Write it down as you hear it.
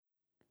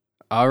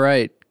All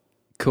right.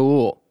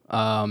 Cool.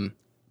 And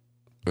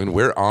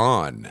we're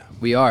on.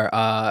 We are.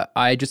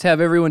 I just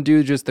have everyone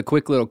do just a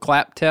quick little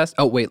clap test.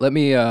 Oh wait, let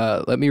me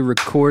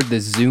record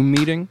this Zoom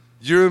meeting.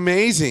 You're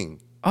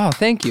amazing. Oh,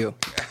 thank you.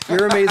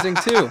 You're amazing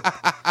too.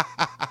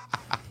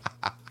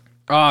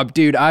 Oh,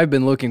 dude, I've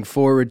been looking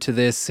forward to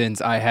this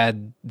since I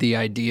had the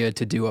idea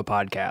to do a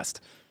podcast.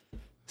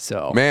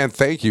 So, man,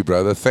 thank you,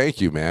 brother. Thank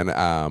you, man.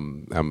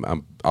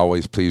 I'm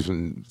always pleased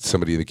when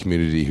somebody in the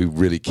community who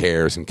really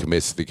cares and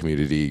commits to the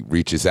community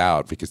reaches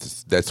out,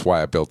 because that's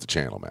why I built the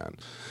channel, man.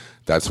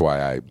 That's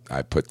why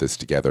I put this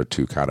together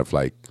to kind of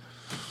like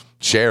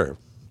share.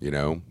 You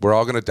know, we're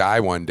all gonna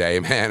die one day,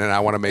 man, and I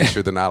want to make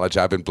sure the knowledge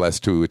I've been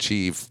blessed to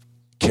achieve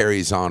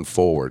carries on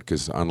forward.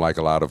 Because unlike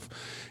a lot of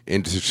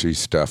industry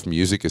stuff,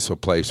 music is a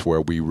place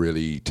where we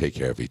really take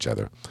care of each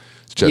other.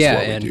 It's just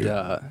what we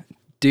do.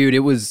 Dude, it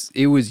was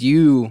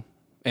you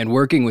and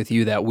working with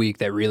you that week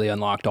that really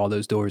unlocked all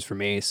those doors for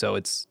me. So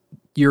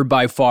you're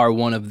by far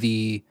one of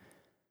the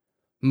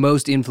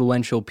most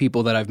influential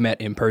people that I've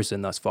met in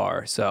person thus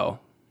far. So,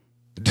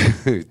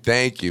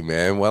 thank you,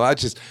 man. Well,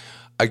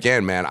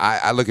 again, man,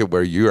 I look at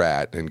where you're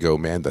at and go,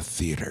 man, the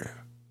theater.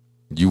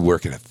 You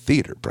work in a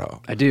theater,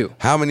 bro. I do.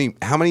 How many?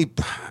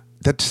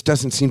 That just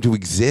doesn't seem to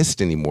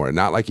exist anymore.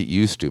 Not like it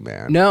used to,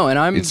 man. No,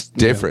 and it's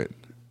different.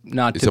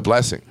 It's a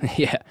blessing.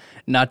 Yeah,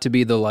 not to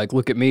be the like,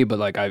 look at me, but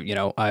like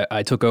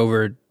I took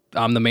over.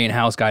 I'm the main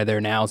house guy there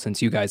now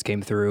since you guys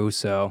came through.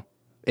 So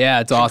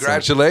yeah, it's awesome.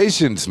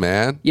 Congratulations,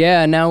 man.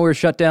 Yeah, now we're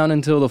shut down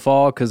until the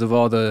fall because of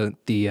all the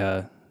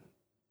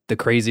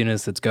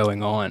craziness that's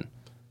going on.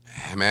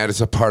 Man,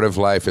 it's a part of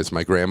life, as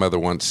my grandmother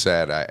once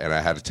said, and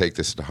I had to take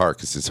this to heart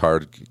because it's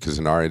hard. Because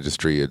in our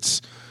industry,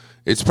 it's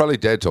probably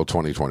dead till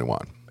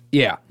 2021.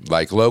 Yeah,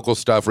 like local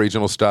stuff,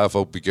 regional stuff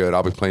will be good.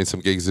 I'll be playing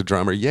some gigs as a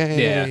drummer.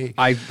 Yay!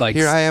 Yeah,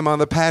 here I am on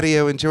the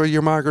patio. Enjoy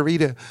your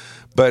margarita.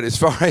 But as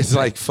far as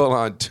like full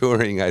on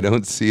touring, I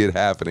don't see it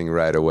happening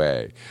right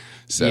away.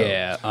 So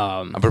yeah,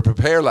 I'm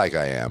prepared like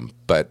I am,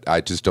 but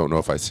I just don't know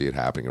if I see it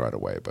happening right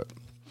away. But.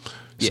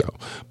 Yeah. So,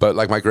 but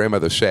like my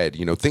grandmother said,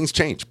 things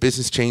change,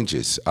 business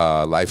changes,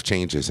 life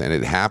changes, and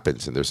it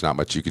happens, and there's not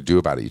much you can do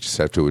about it. You just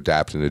have to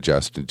adapt and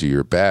adjust and do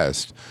your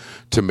best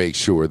to make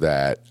sure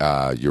that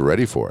you're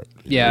ready for it.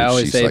 Yeah, I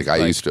always say, I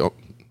used to.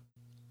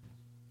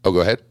 Oh, go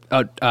ahead.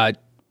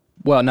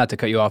 Well, not to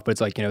cut you off, but it's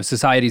like,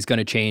 society's going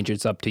to change.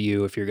 It's up to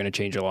you if you're going to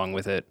change along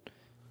with it.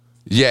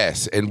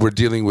 Yes, and we're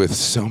dealing with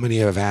so many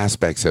of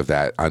aspects of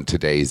that on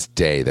today's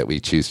day that we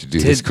choose to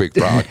do this quick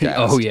broadcast.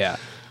 Oh, yeah.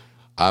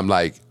 I'm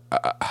like...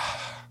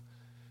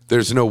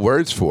 there's no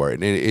words for it,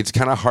 and it's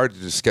kind of hard to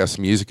discuss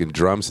music and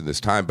drums in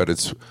this time,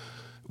 but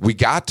we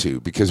got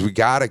to, because we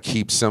got to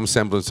keep some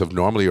semblance of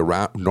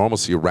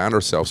normalcy around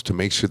ourselves to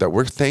make sure that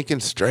we're thinking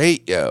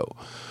straight, yo.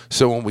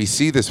 So when we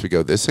see this, we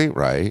go, this ain't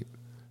right.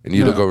 And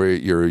you look over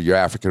at your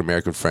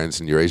African-American friends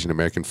and your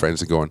Asian-American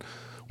friends and going,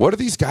 what are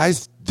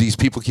these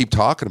people keep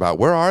talking about?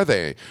 Where are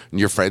they? And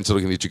your friends are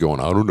looking at you going,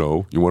 I don't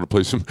know. You want to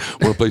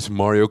play some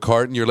Mario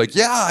Kart? And you're like,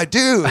 yeah, I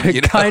do. I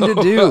kind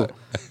of do.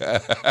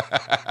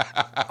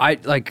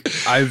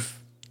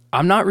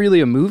 I'm not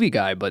really a movie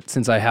guy, but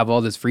since I have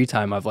all this free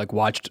time, I've like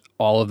watched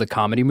all of the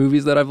comedy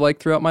movies that I've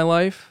liked throughout my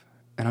life.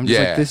 And I'm just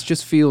like, this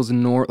just feels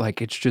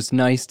like it's just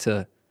nice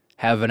to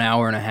have an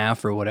hour and a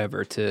half or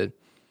whatever to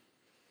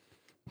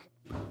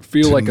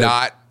feel like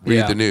not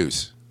read the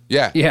news.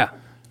 Yeah. Yeah.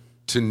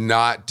 To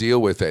not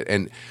deal with it.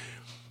 And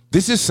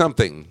this is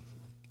something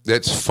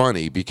that's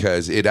funny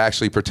because it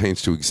actually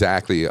pertains to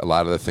exactly a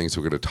lot of the things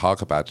we're going to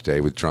talk about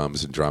today with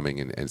drums and drumming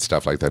and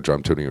stuff like that,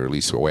 drum tuning, or at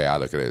least the way I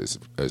look at it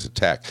as a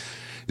tech,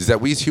 is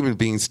that we as human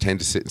beings tend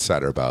to sit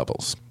inside our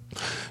bubbles.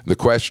 The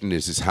question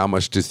is how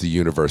much does the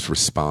universe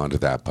respond to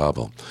that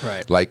bubble?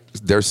 Right. Like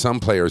there's some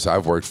players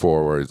I've worked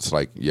for where it's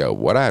like, yo,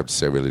 what I have to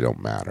say really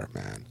don't matter,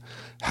 man.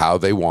 How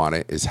they want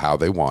it is how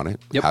they want it.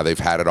 Yep. How they've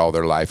had it all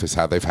their life is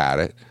how they've had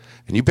it.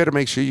 And you better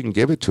make sure you can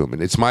give it to them.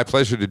 And it's my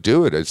pleasure to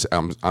do it.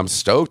 I'm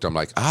stoked. I'm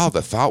like,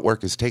 the thought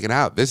work is taken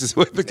out. This is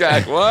what the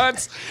guy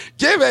wants.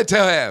 Give it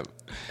to him.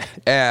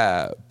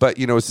 But,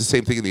 it's the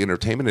same thing in the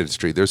entertainment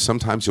industry. There's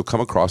sometimes you'll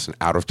come across an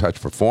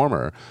out-of-touch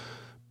performer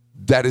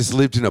that has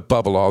lived in a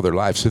bubble all their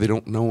life, so they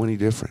don't know any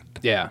different.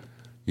 Yeah.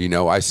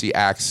 I see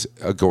acts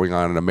going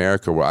on in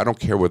America where I don't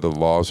care whether the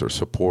laws are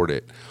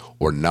supported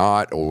or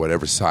not, or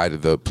whatever side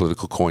of the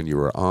political coin you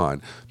are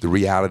on. The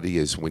reality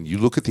is when you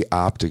look at the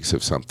optics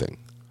of something,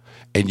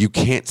 and you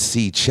can't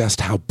see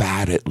just how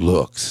bad it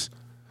looks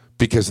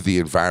because of the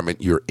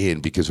environment you're in,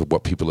 because of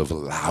what people have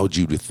allowed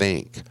you to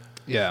think.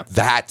 Yeah.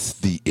 That's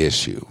the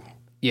issue.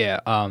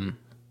 Yeah. I'm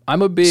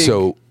a big...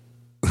 So...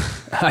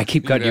 I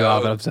keep cutting you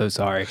off, and I'm so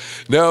sorry.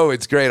 No,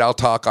 it's great. I'll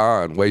talk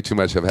on. Way too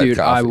much. I've had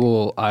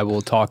coffee. I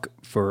will talk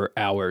for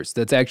hours.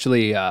 That's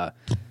actually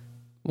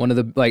one of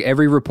the... Like,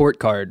 every report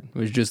card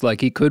was just like,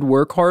 he could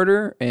work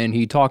harder, and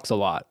he talks a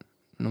lot.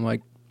 And I'm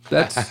like...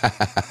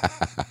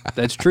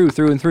 That's true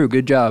through and through.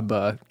 Good job,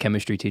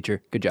 chemistry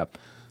teacher. Good job.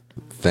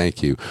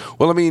 Thank you.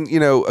 Well, I mean,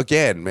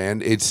 again,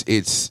 man, it's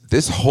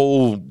this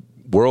whole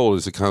world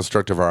is a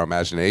construct of our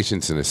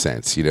imaginations in a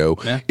sense, you know.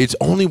 Yeah. It's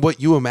only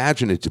what you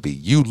imagine it to be.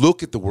 You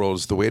look at the world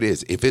as the way it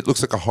is. If it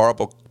looks like a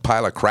horrible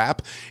pile of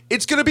crap,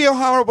 it's going to be a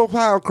horrible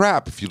pile of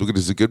crap. If you look at it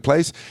as a good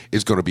place,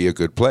 it's going to be a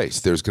good place.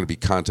 There's going to be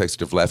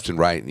context of left and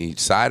right in each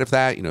side of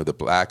that, you know, the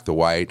black, the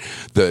white,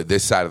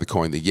 this side of the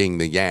coin, the yin,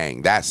 the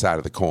yang, that side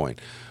of the coin.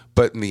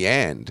 But in the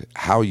end,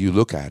 how you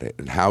look at it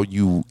and how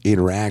you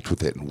interact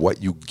with it and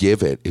what you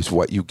give it is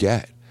what you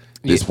get.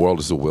 This world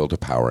is a will to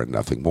power and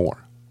nothing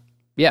more.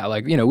 Yeah,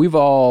 like, you know, we've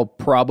all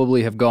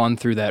probably have gone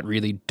through that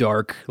really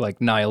dark, like,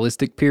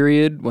 nihilistic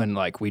period when,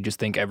 like, we just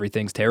think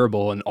everything's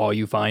terrible and all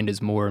you find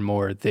is more and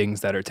more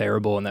things that are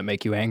terrible and that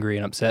make you angry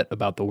and upset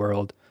about the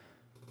world.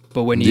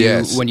 But when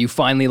you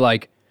finally,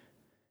 like,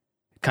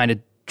 kind of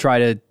try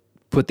to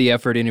put the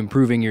effort in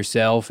improving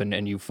yourself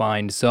and you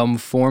find some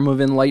form of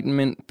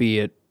enlightenment, be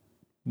it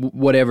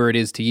whatever it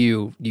is to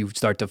you, you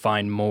start to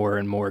find more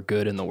and more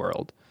good in the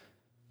world.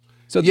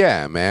 So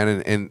yeah,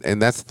 man,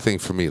 and that's the thing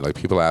for me. Like,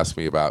 people ask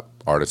me about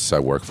artists I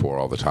work for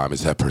all the time.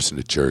 Is that person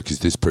a jerk? Is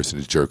this person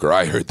a jerk? Or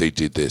I heard they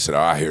did this, and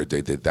I heard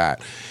they did that.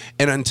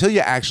 And until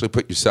you actually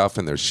put yourself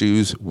in their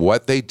shoes,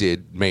 what they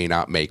did may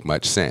not make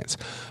much sense.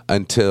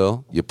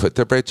 Until you put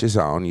the britches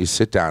on, you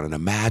sit down and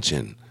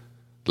imagine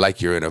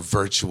like you're in a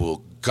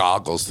virtual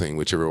goggles thing,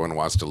 which everyone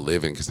wants to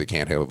live in because they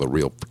can't handle the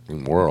real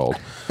world.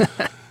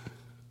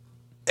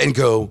 And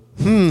go,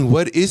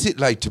 what is it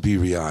like to be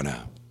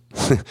Rihanna?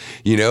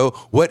 You know,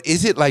 what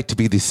is it like to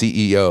be the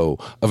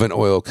CEO of an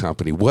oil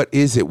company? What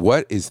is it?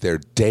 What is their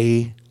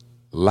day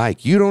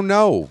like? You don't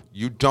know.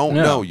 You don't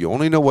know. You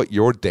only know what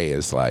your day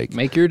is like.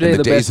 Make your day and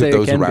the best day it can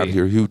be. days of those around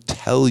here who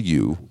tell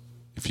you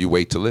if you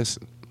wait to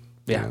listen.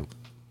 Yeah. You know?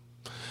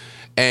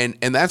 And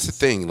that's the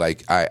thing.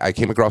 Like, I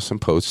came across some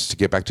posts to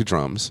get back to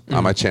drums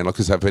on my channel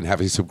because I've been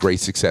having some great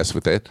success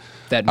with it.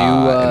 That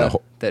new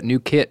that new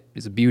kit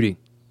is a beauty.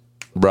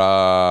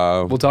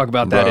 Bruh. We'll talk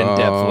about that in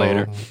depth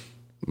later.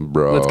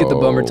 Bro. Let's get the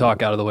bummer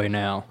talk out of the way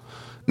now.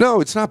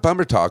 No, it's not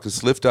bummer talk.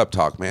 It's lift up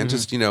talk, man.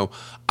 Just, you know,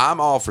 I'm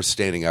all for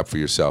standing up for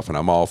yourself, and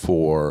I'm all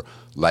for,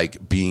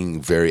 like,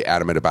 being very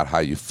adamant about how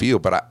you feel.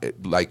 But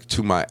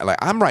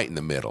I'm right in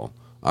the middle.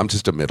 I'm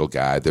just a middle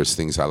guy. There's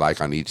things I like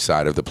on each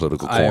side of the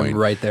political coin. I'm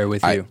right there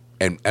with you.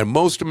 And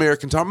most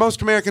Americans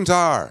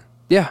are.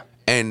 Yeah.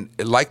 And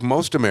like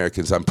most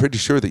Americans, I'm pretty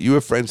sure that you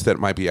have friends that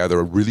might be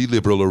either really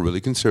liberal or really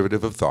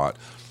conservative of thought.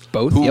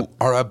 Both, who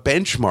are a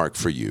benchmark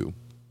for you.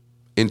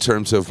 In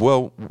terms of,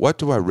 well, what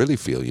do I really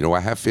feel? You know, I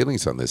have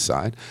feelings on this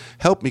side.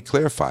 Help me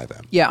clarify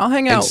them. Yeah, I'll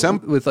hang out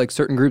with, like,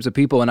 certain groups of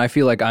people, and I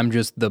feel like I'm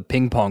just the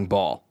ping pong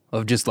ball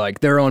of just,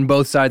 like, they're on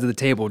both sides of the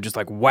table, just,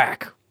 like,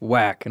 whack,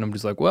 whack. And I'm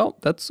just like, well,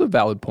 that's a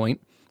valid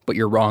point, but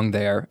you're wrong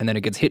there. And then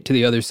it gets hit to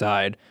the other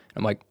side.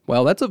 I'm like,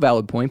 well, that's a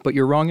valid point, but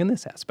you're wrong in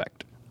this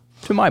aspect,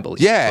 to my belief.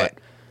 Yeah.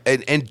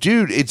 And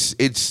dude, it's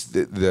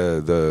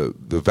the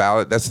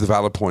valid. That's the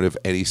valid point of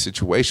any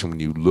situation. When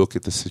you look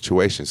at the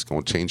situation, it's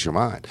going to change your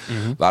mind.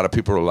 A lot of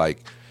people are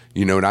like,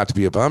 you know, not to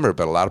be a bummer,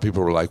 but a lot of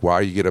people are like,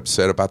 why you get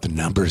upset about the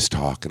numbers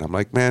talk? And I'm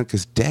like, man,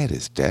 because dead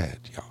is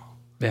dead, y'all.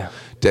 Yeah,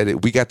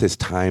 dead. We got this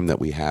time that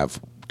we have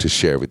to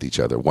share with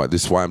each other.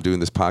 This is why I'm doing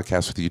this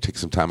podcast with you. Take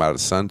some time out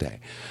of Sunday.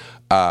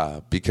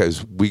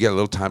 Because we get a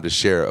little time to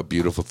share a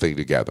beautiful thing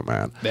together,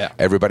 man. Yeah.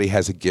 Everybody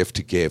has a gift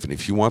to give, and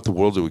if you want the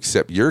world to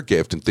accept your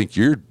gift and think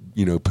you're,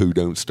 you know, poo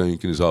don't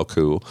stink and is all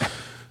cool,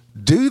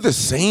 do the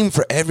same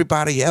for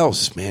everybody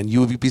else, man. You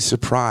would be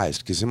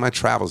surprised, because in my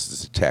travels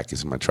as a tech,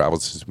 in my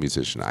travels as a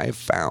musician, I have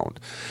found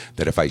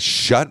that if I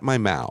shut my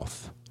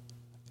mouth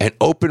and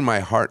open my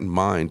heart and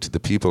mind to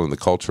the people and the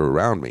culture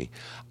around me,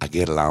 I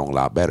get along a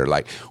lot better.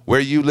 Like, where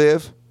you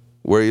live.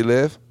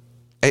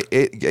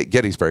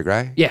 Gettysburg,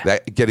 right? Yeah.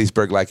 That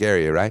Gettysburg-like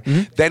area, right?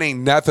 That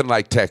ain't nothing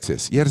like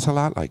Texas. Yet it's a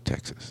lot like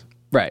Texas.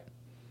 Right.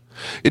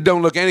 It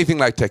don't look anything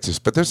like Texas,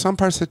 but there's some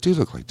parts that do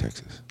look like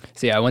Texas.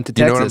 See, I went to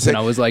Texas and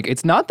I was like,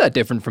 it's not that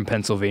different from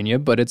Pennsylvania,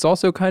 but it's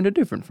also kind of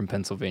different from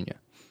Pennsylvania.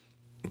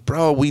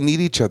 Bro, we need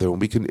each other.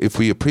 If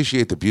we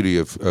appreciate the beauty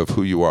of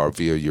who you are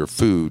via your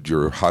food,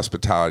 your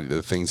hospitality,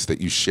 the things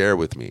that you share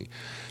with me,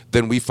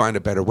 then we find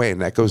a better way. And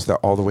that goes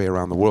all the way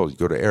around the world. You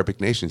go to Arabic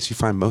nations, you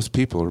find most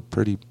people are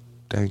pretty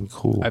dang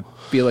cool. I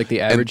feel like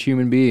the average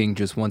human being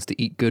just wants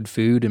to eat good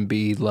food and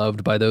be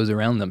loved by those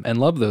around them and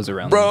love those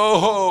around them.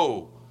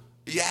 Bro,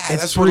 yeah,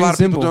 that's what a lot of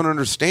people don't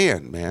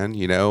understand, man.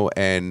 You know,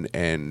 and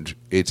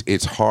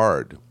it's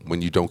hard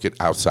when you don't get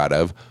outside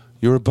of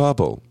your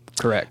bubble.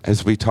 Correct.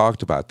 As we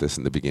talked about this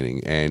in the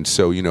beginning. And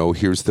so, you know,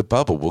 here's the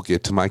bubble. We'll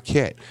get to my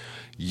kit.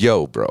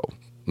 Yo, bro,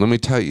 let me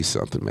tell you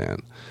something, man.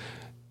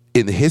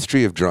 In the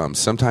history of drums,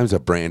 sometimes a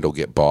brand will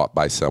get bought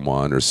by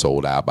someone or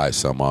sold out by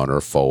someone or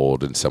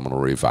fold, and someone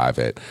will revive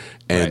it.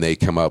 And They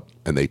come up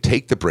and they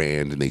take the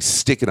brand and they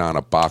stick it on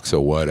a box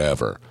of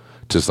whatever,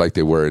 just like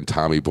they were in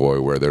Tommy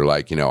Boy, where they're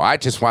like, you know, I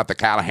just want the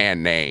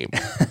Callahan name.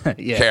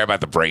 Care about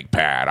the brake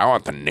pad. I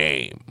want the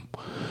name.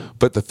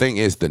 But the thing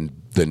is,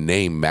 the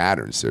name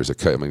matters. There's a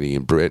company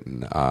in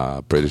Britain,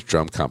 British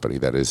drum company,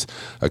 that is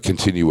a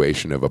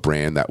continuation of a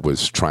brand that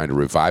was trying to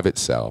revive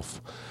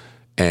itself.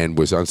 and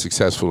was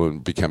unsuccessful in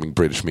becoming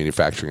British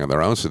manufacturing on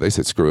their own. So they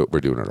said, screw it,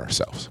 we're doing it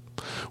ourselves.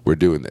 We're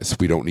doing this.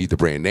 We don't need the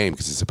brand name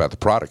because it's about the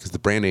product, because the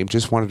brand name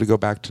just wanted to go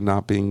back to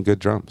not being good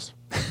drums.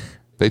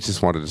 They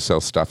just wanted to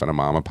sell stuff in a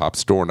mom and pop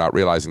store, not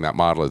realizing that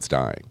model is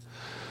dying.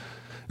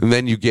 And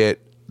then you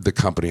get the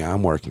company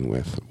I'm working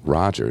with,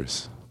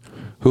 Rogers,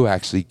 who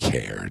actually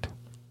cared,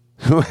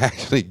 who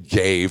actually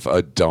gave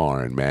a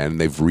darn, man.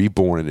 They've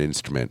reborn an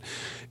instrument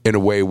in a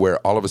way where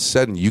all of a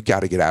sudden you got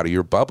to get out of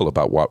your bubble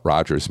about what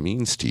Rogers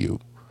means to you.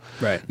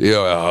 Right. You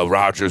know,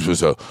 Rogers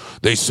was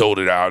they sold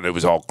it out and it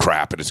was all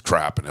crap and it's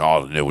crap and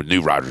all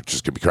new Rogers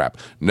just going to be crap.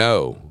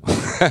 No.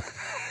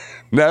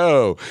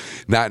 No,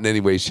 not in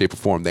any way, shape, or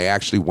form. They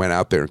actually went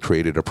out there and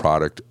created a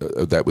product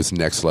that was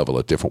next level,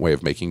 a different way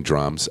of making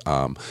drums.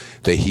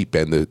 They heat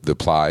bend the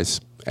plies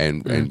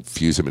and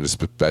fuse them in a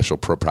special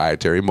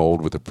proprietary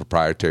mold with a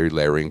proprietary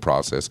layering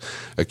process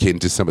akin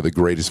to some of the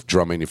greatest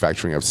drum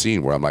manufacturing I've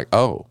seen, where I'm like,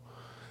 oh,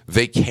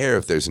 they care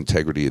if there's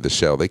integrity of the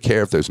shell. They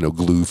care if there's no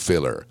glue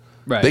filler.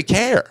 Right. They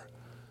care.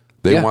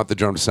 They want the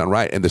drum to sound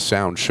right, and the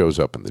sound shows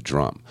up in the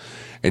drum.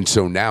 And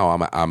so now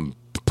I'm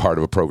part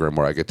of a program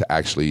where I get to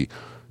actually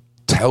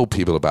tell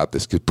people about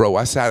this, because, bro,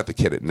 I sat at the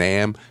kit at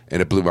NAMM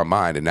and it blew my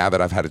mind, and now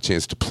that I've had a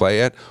chance to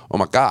play it, oh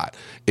my God,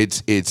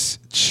 it's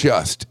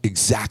just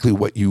exactly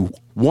what you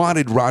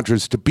wanted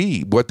Rogers to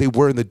be, what they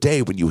were in the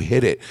day when you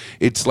hit it.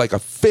 It's like a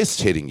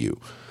fist hitting you.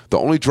 The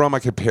only drum I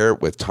compare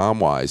it with,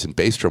 tom-wise and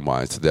bass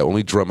drum-wise, the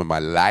only drum in my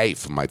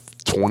life, my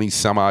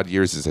 20-some-odd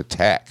years as a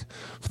tech,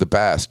 for the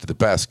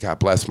best, God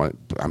bless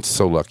I'm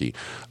so lucky.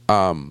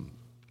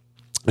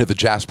 The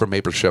Jasper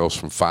Maple Shells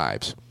from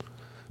Fives.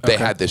 They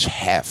had this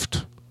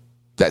heft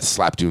that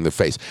slapped you in the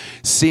face,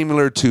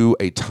 similar to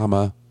a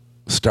Tama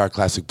Star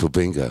Classic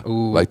Bubinga,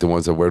 like the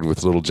ones I wear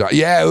with Little John.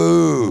 Yeah,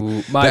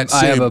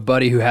 I have a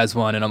buddy who has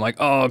one, and I'm like,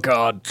 oh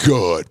God,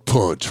 good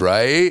punch,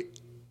 right?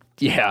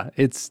 Yeah,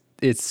 it's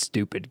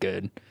stupid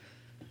good.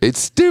 It's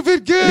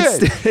stupid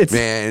good,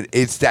 man.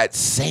 It's that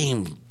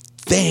same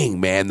thing,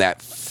 man.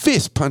 That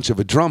fist punch of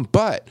a drum,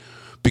 but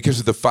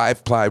because of the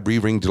 5-ply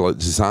re-ring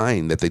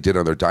design that they did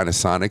on their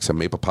Dynasonics, a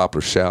maple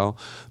poplar shell,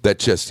 that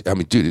just, I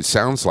mean, dude, it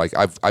sounds like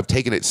I've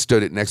taken it,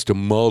 stood it next to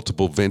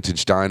multiple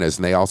vintage Dynas,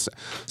 and they all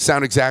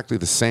sound exactly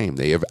the same.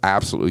 They have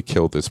absolutely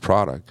killed this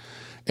product.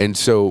 And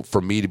so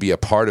for me to be a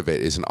part of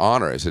it is an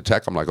honor. As a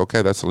tech, I'm like,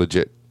 okay, that's a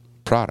legit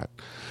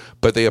product.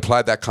 But they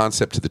applied that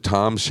concept to the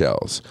tom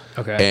shells.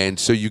 Okay. And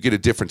so you get a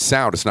different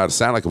sound. It's not a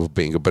sound like a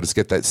Bubinga, but it's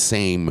got that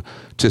same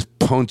just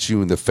punch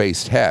you in the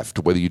face heft,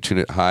 whether you tune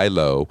it high,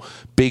 low,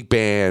 big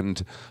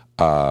band,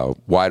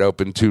 wide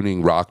open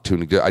tuning, rock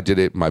tuning. I did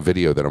it in my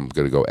video that I'm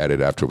going to go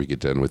edit after we get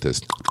done with this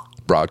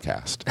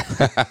broadcast.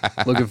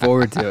 Looking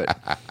forward to it.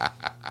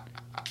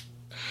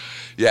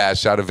 Yeah, I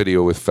shot a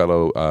video with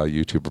fellow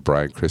YouTuber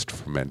Brian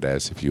Christopher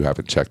Mendez. If you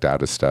haven't checked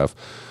out his stuff,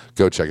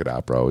 go check it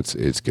out, bro.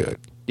 It's good.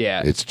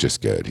 Yeah. It's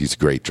just good. He's a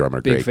great drummer,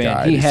 Big great fan.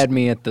 guy. He had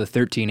me at the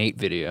 13.8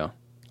 video.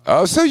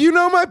 Oh, so you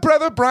know my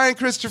brother Brian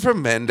Christopher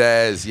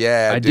Mendez.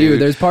 Yeah, I dude. do.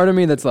 There's part of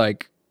me that's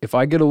like, if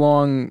I get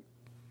along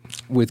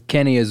with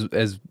Kenny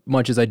as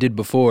much as I did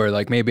before,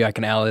 like maybe I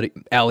can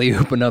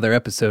alley-oop another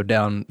episode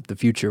down the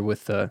future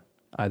with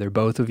either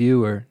both of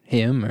you or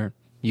him or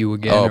you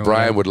again. Oh,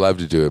 Brian would love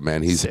to do it,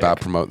 man. He's Sick.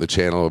 about promoting the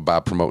channel,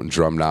 about promoting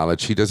drum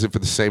knowledge. He does it for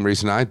the same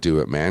reason I do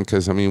it, man.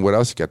 Because, I mean, what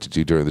else you got to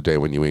do during the day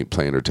when you ain't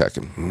playing or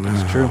teching?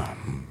 That's true.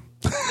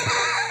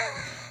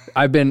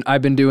 I've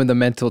been doing the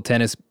mental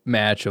tennis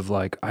match of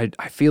like, I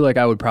feel like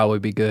I would probably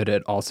be good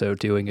at also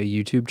doing a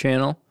YouTube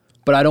channel,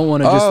 but I don't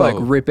want to just like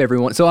rip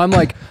everyone. So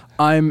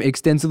I'm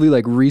extensively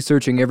like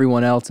researching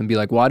everyone else and be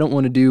like, well, I don't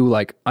want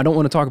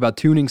to talk about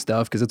tuning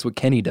stuff because that's what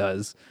Kenny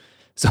does.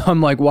 So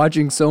I'm like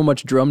watching so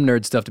much drum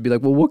nerd stuff to be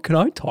like, well, what can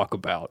I talk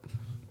about?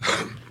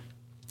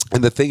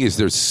 And the thing is,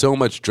 there's so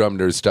much drum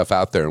nerd stuff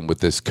out there, and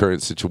with this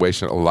current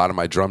situation, a lot of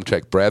my drum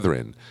tech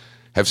brethren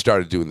have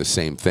started doing the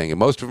same thing. And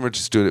most of them are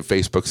just doing it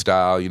Facebook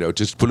style, you know,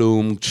 just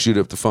boom, shoot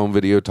up the phone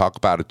video, talk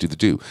about it,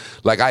 do.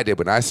 Like I did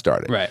when I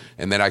started. Right.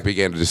 And then I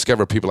began to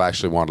discover people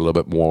actually want a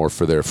little bit more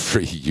for their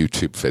free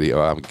YouTube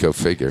video. Go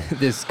figure.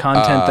 This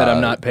content that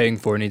I'm not paying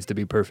for needs to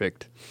be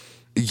perfect.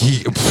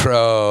 Yeah,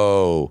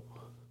 bro,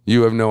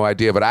 you have no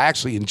idea. But I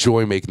actually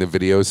enjoy making the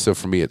videos, so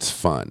for me it's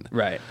fun.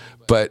 Right.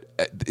 But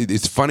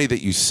it's funny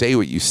that you say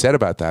what you said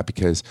about that,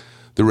 because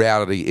the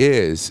reality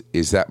is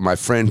that my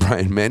friend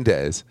Brian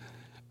Mendez,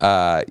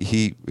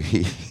 he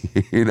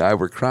and I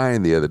were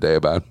crying the other day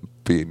about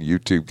being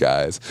YouTube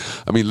guys.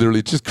 I mean,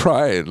 literally just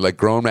crying, like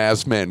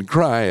grown-ass men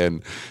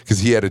crying, because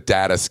he had a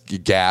data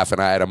gaff and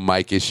I had a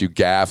mic issue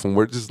gaff, and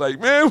we're just like,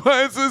 man,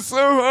 why is this so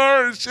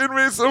hard? It shouldn't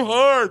be so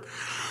hard.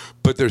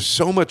 But there's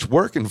so much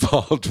work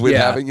involved with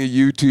having a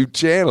YouTube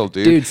channel,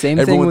 dude. Dude, same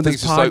Everyone thing with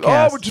thinks this just podcast.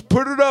 like, oh, we'll just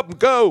put it up and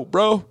go,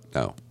 bro.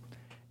 No.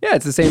 Yeah,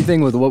 it's the same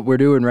thing with what we're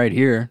doing right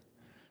here.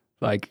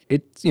 Like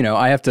it's, you know,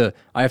 I have to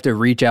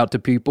reach out to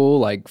people,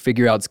 like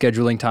figure out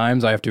scheduling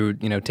times. I have to,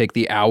 you know, take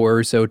the hour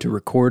or so to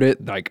record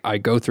it. Like I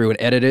go through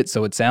and edit it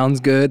so it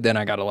sounds good. Then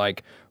I got to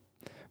like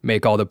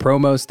make all the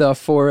promo stuff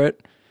for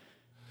it.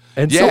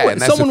 And Yeah, someone,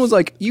 and that's someone the- was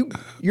like,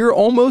 you're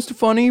almost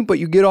funny, but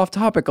you get off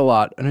topic a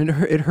lot. And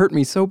it hurt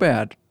me so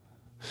bad.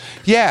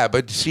 Yeah,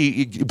 but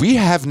see, we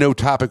have no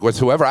topic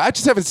whatsoever. I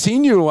just haven't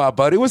seen you in a while,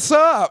 buddy. What's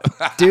up?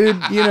 Dude,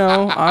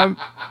 I'm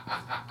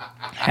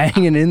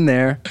hanging in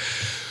there.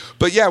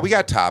 But yeah, we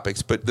got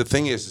topics. But the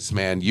thing is,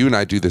 man, you and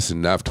I do this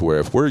enough to where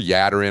if we're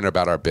yattering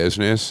about our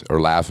business or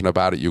laughing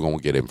about it, you're going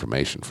to get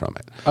information from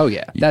it. Oh,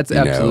 yeah. That's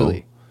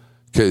absolutely.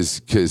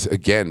 Because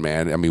again,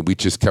 man, I mean, we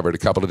just covered a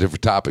couple of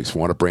different topics.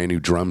 One, a brand new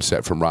drum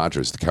set from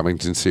Rogers, the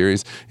Covington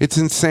series. It's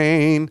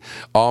insane.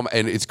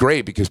 And it's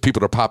great because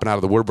people are popping out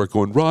of the woodwork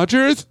going,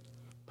 Rogers?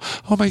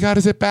 Oh my God,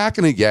 is it back?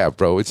 And yeah,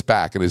 bro, it's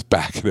back, and it's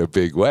back in a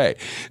big way.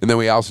 And then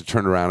we also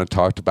turned around and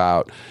talked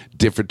about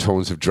different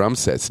tones of drum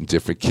sets and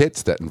different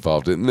kits that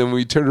involved it. And then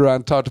we turned around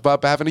and talked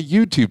about having a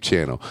YouTube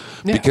channel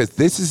because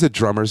this is a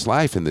drummer's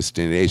life in this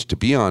day and age to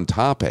be on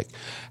topic.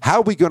 How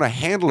are we going to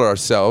handle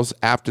ourselves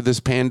after this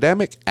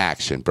pandemic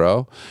action,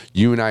 bro?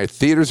 You and I,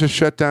 theaters are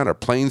shut down, our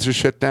planes are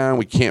shut down.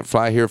 We can't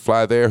fly here,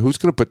 fly there. Who's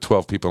going to put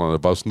 12 people on a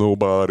bus?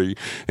 Nobody.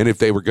 And if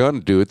they were going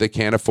to do it, they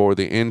can't afford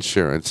the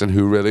insurance. And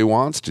who really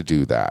wants to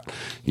do that?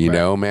 You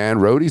know, man,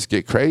 roadies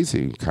get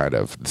crazy, kind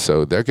of.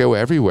 So they go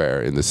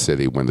everywhere in the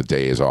city when the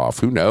day is off.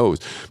 Who knows?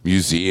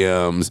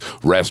 Museums,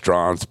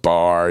 restaurants,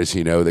 bars,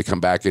 they come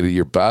back into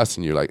your bus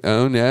and you're like,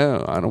 oh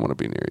no, I don't want to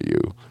be near you.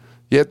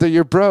 Yet they're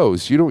your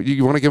bros. You want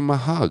to give them a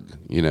hug,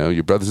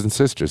 your brothers and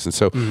sisters. And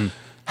so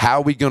how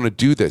are we going to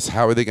do this?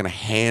 How are they going to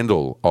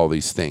handle all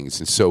these things?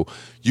 And so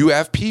you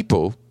have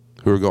people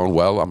who are going,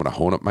 well, I'm going to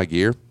hone up my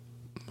gear.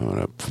 I'm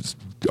going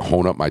to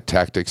hone up my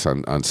tactics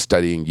on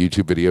studying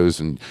YouTube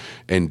videos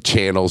and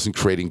channels and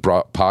creating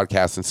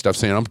podcasts and stuff,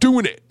 saying I'm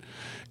doing it.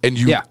 And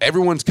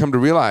everyone's come to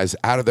realize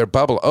out of their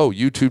bubble, oh,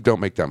 YouTube don't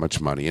make that much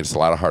money. It's a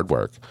lot of hard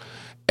work.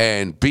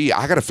 And B,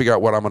 I got to figure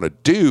out what I'm going to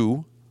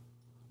do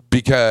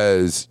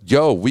because,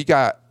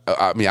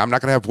 I'm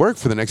not going to have work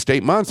for the next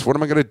 8 months. What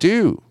am I going to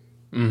do?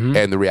 Mm-hmm.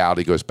 And the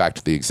reality goes back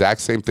to the exact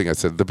same thing I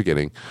said at the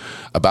beginning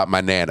about my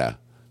Nana.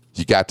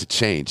 You got to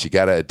change. You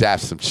got to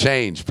adapt some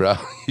change, bro.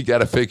 You got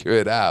to figure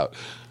it out.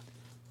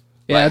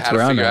 Yeah, that's how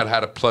to figure out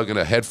how to plug in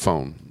a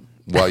headphone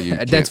while you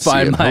can't that's see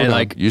fine.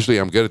 it. Usually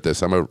I'm good at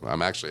this.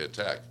 I'm actually a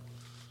tech.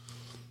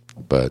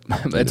 But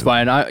that's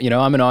fine.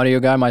 I'm an audio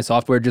guy. My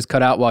software just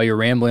cut out while you're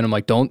rambling. I'm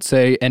like,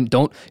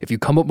 if you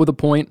come up with a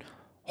point,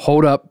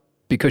 hold up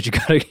because you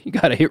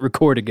gotta hit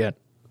record again.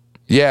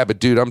 Yeah, but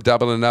dude, I'm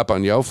doubling up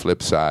on your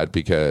flip side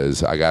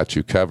because I got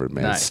you covered,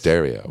 man. Nice.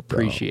 Stereo, bro.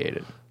 Appreciate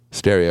it.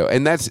 Stereo.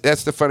 And that's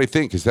the funny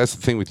thing, because that's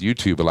the thing with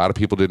YouTube. A lot of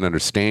people didn't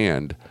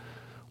understand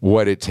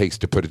what it takes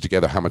to put it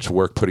together, how much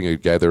work putting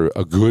together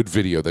a good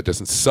video that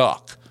doesn't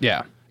suck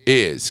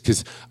is.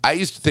 Because I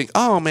used to think,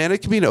 oh, man, it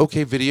can be an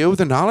okay video.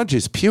 The knowledge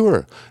is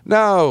pure.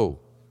 No,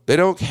 they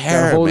don't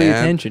care, hold man. the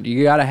attention.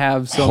 You got to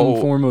have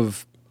some form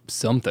of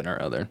something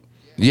or other.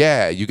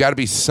 Yeah, you got to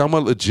be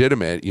somewhat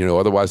legitimate,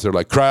 otherwise they're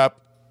like, crap,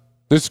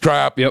 this is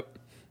crap. Yep.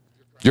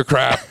 You're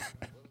crap.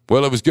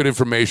 Well, it was good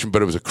information,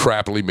 but it was a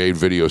crappily made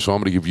video, so I'm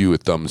going to give you a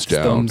thumbs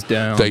down. Thumbs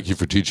down. Thank you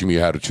for teaching me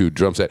how to tune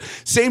drum set.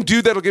 Same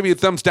dude that'll give me a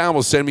thumbs down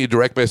will send me a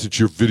direct message.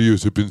 Your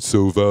videos have been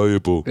so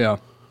valuable. Yeah.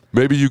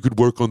 Maybe you could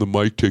work on the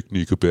mic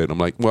technique a bit. I'm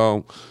like,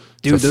 well,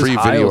 dude, it's a free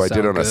video I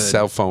did on good. a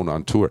cell phone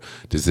on tour.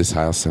 Does this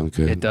house sound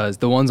good? It does.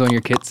 The ones on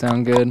your kit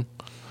sound good.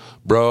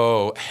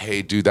 Bro,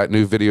 hey, dude, that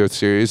new video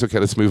series. Okay,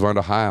 let's move on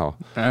to Heil.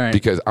 All right.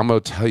 Because I'm going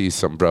to tell you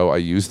something, bro. I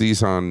use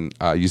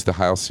the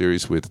Heil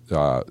series with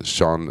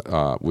Sean,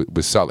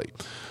 with Sully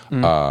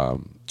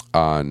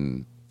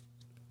on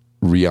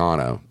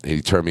Rihanna. And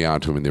he turned me on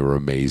to them, and they were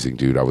amazing,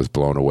 dude. I was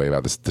blown away by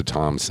the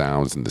tom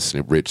sounds and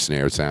the rich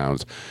snare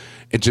sounds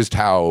and just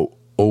how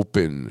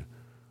open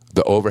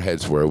the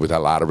overheads were with a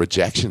lot of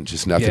rejection.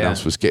 Just nothing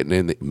else was getting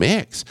in the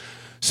mix.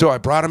 So I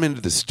brought him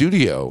into the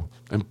studio,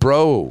 and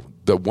bro,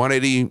 the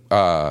 180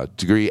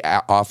 degree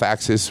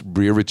off-axis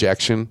rear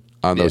rejection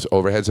on those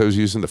overheads I was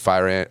using, the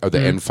Fire or the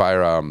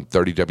Endfire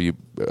 30W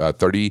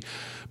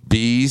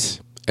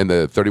 30Bs and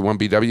the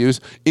 31BWs,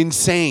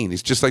 insane.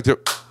 It's just like the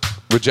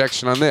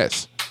rejection on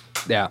this.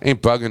 Yeah,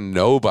 ain't bugging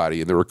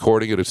nobody. And the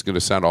recording it's going to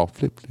sound all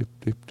flip, flip,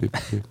 flip, flip,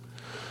 flip.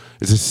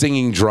 It's a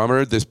singing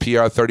drummer. This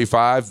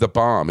PR35, the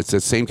bomb. It's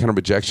that same kind of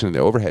rejection in the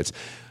overheads,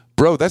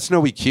 bro. That's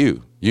no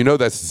EQ.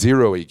 That's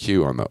zero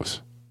EQ on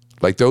those.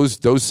 Like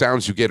those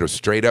sounds you get are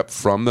straight up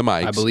from the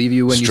mics. I believe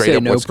you when you say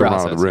no processing. Going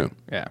on in the room.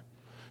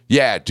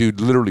 Yeah,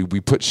 dude. Literally, we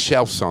put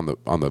shelves on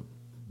the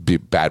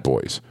bad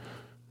boys.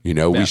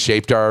 We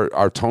shaped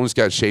our tones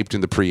got shaped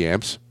in the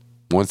preamps.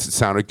 Once it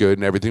sounded good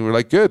and everything, we're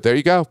like, good. There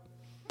you go.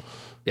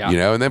 Yeah.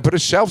 And then put a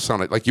shelves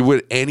on it like you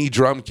would any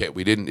drum kit.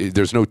 We didn't.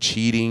 There's no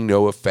cheating,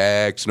 no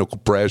effects, no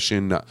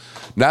compression,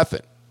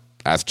 nothing.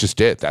 That's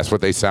just it. That's what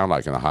they sound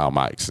like in the Heil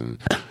mics,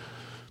 and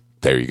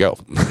there you go.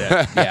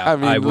 Yeah, I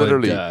mean,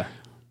 literally.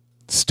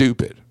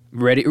 Stupid.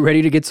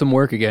 Ready to get some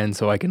work again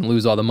so I can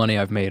lose all the money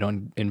I've made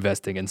on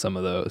investing in some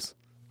of those.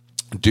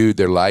 Dude,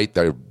 they're light,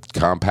 they're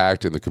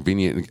compact, and they're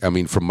convenient. I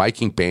mean, for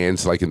miking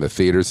bands like in the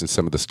theaters and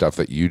some of the stuff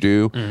that you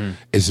do,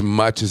 as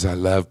much as I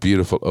love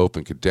beautiful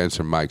open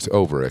condenser mics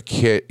over a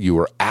kit, you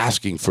are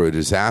asking for a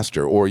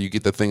disaster. Or you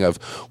get the thing of,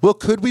 well,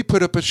 could we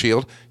put up a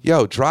shield?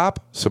 Yo, drop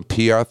some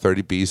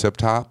PR30Bs up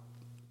top.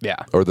 Yeah.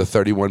 Or the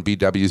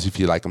 31BWs if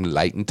you like them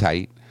light and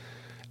tight.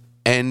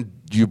 And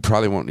you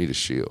probably won't need a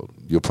shield.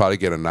 You'll probably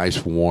get a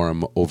nice,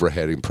 warm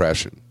overhead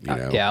impression. You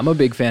know? Yeah, I'm a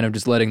big fan of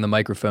just letting the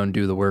microphone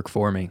do the work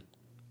for me.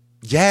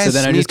 Yes, so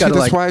then I me just too. gotta,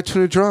 That's why I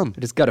tune a drum.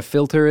 I just got to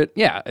filter it.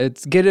 Yeah,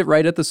 it's get it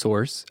right at the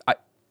source,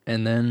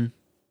 and then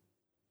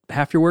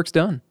half your work's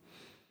done.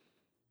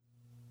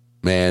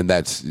 Man,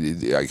 I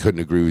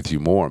couldn't agree with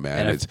you more,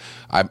 man. And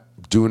I'm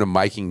doing a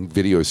miking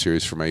video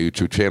series for my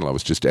YouTube channel. I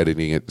was just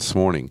editing it this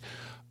morning.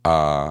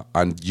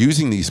 I'm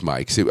using these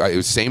mics. It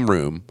was same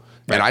room.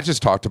 Right. And I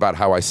just talked about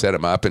how I set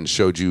them up and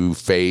showed you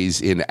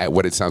phase in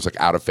what it sounds like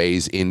out of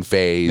phase, in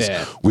phase,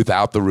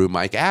 without the room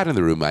mic, add in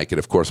the room mic, and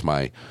of course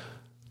my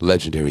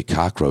legendary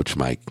cockroach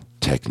mic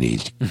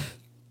technique.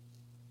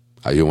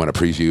 You want a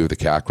preview of the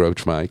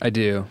cockroach mic? I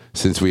do.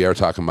 Since we are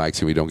talking mics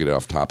and we don't get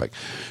off topic.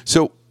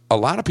 So a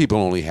lot of people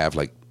only have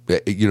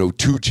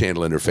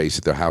 2-channel interface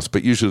at their house,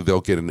 but usually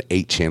they'll get an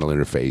 8-channel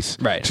interface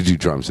to do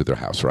drums at their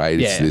house, right?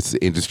 It's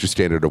the industry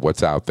standard of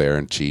what's out there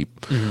and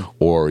cheap.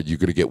 Or you're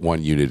going to get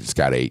one unit, it's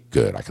got 8.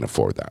 Good, I can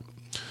afford that.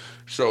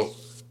 So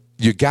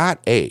you got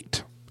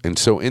 8. And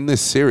so in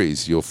this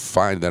series, you'll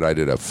find that I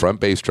did a front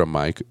bass drum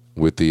mic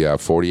with the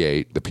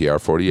 48, the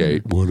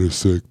PR48. What a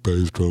sick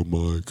bass drum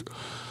mic.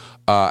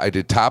 I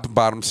did top and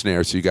bottom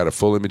snare, so you got a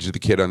full image of the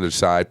kit on the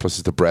side, plus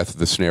it's the breadth of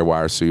the snare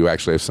wire, so you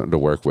actually have something to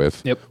work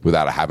with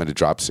without having to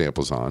drop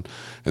samples on.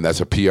 And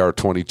that's a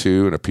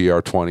PR22 and a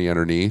PR20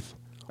 underneath.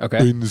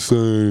 Okay.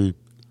 Insane.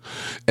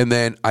 And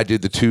then I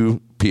did the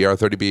 2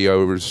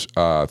 PR30B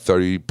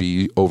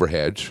 30B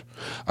overheads.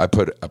 I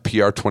put a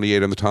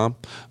PR28 on the tom,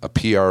 a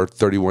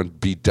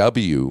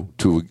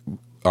PR31BW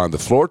on the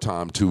floor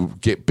tom to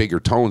get bigger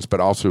tones,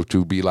 but also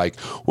to be like,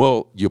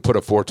 well, you put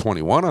a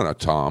 421 on a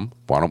tom.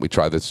 Why don't we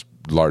try this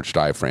large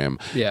diaphragm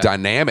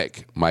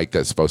dynamic mic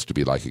that's supposed to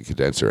be like a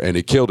condenser? And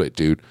it killed it,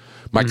 dude.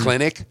 My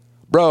clinic,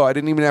 bro, I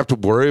didn't even have to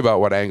worry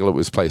about what angle it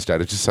was placed at.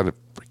 It just sounded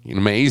freaking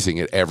amazing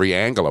at every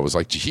angle. I was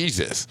like,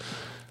 Jesus,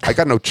 I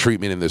got no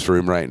treatment in this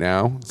room right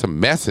now. It's a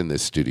mess in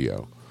this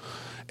studio.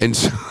 And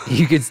so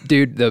you could,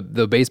 dude,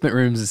 the basement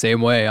room's the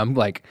same way.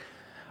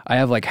 I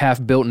have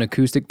half built in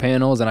acoustic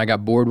panels, and I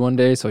got bored one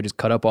day, so I just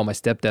cut up all my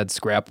stepdad's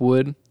scrap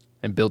wood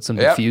and built some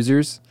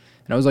diffusers.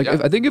 And I was like,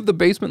 I think if the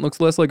basement looks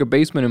less like a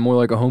basement and more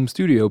like a home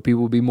studio,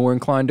 people will be more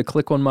inclined to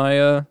click on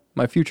my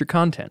my future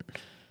content.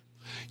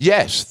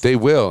 Yes, they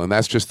will, and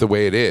that's just the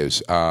way it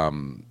is.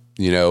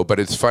 But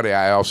it's funny.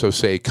 I also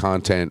say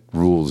content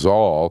rules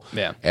all,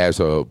 as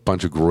a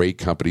bunch of great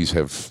companies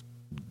have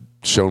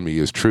shown me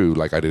is true.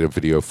 Like I did a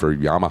video for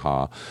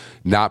Yamaha,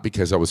 not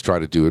because I was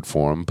trying to do it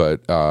for them,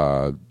 but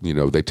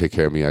they take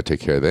care of me, I take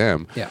care of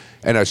them. Yeah.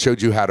 And I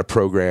showed you how to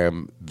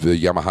program the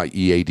Yamaha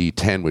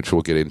EAD10, which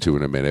we'll get into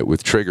in a minute,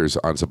 with triggers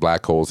on some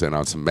black holes and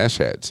on some mesh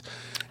heads.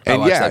 And I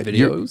watched that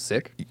video. It was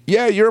sick.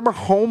 Yeah, you're in my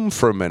home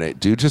for a minute,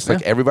 dude, just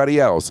like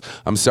everybody else.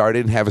 I'm sorry I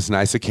didn't have as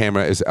nice a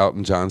camera as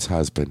Elton John's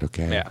husband,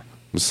 okay? Yeah.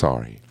 I'm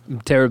sorry. I'm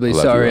terribly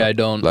sorry I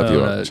don't own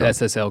a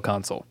SSL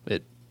console.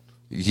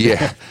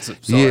 Yeah.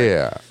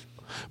 Yeah.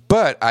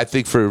 But I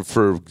think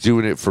for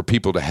doing it for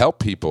people to help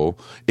people,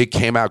 it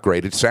came out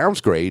great. It sounds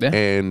great. Yeah.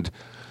 And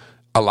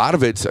a lot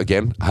of it's,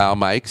 again, Heil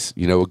mics,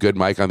 a good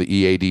mic on the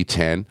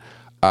EAD10.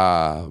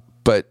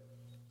 But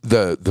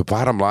the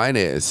bottom line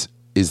is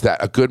that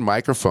a good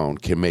microphone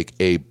can make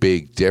a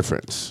big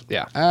difference.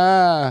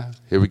 Yeah.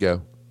 Here we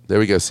go. There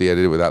we go. See, I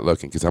did it without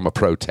looking because I'm a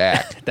pro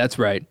tech. That's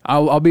right.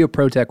 I'll be a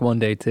pro tech one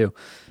day too.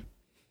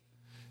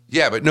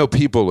 Yeah, but no,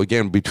 people,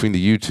 again, between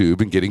the YouTube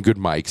and getting good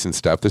mics and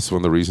stuff, this is one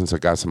of the reasons I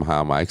got some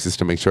Heil mics, is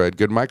to make sure I had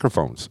good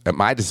microphones at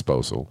my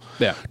disposal.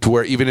 Yeah. To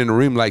where even in a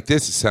room like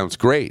this, it sounds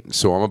great.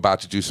 So I'm about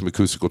to do some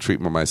acoustical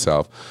treatment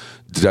myself,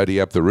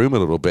 duddy up the room a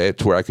little bit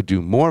to where I could do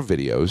more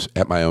videos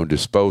at my own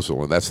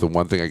disposal. And that's the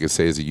one thing I can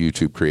say as a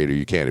YouTube creator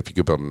you can. If you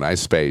could build a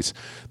nice space,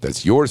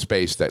 that's your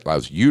space, that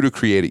allows you to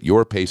create it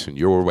your pace and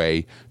your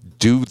way,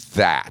 do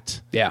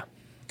that. Yeah.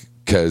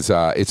 Because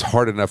it's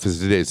hard enough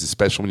as it is,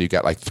 especially when you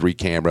got 3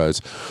 cameras,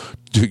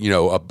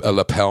 a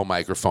lapel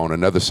microphone,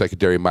 another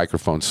secondary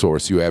microphone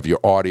source. You have your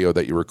audio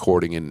that you're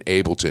recording in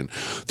Ableton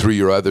through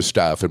your other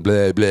stuff and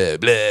blah, blah,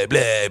 blah,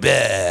 blah,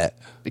 blah.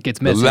 It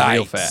gets messy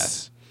real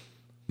fast.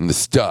 And the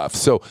stuff.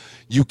 So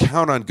you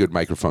count on good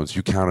microphones.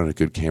 You count on a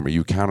good camera.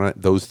 You count on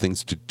those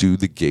things to do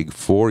the gig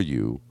for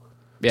you.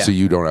 Yeah. So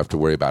you don't have to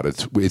worry about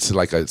it. It's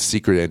like a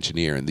secret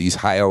engineer. And these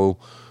Heil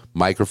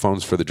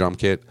microphones for the drum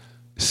kit,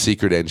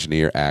 secret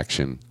engineer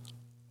action.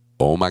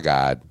 Oh my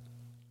God.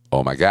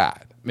 Oh my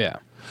God. Yeah.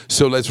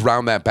 So let's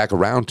round that back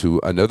around to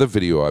another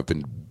video I've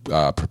been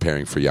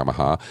preparing for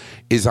Yamaha,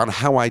 is on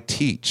how I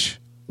teach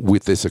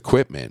with this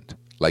equipment,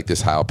 like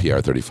this Heil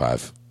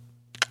PR35.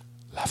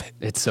 Love it.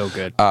 It's so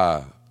good.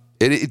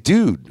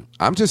 Dude,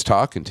 I'm just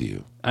talking to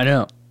you. I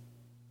know.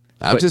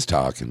 I'm just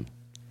talking.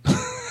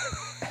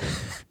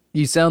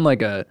 You sound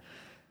like like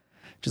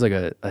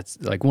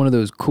one of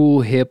those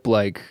cool, hip,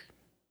 like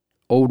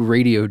old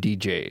radio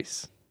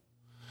DJs.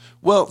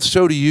 Well,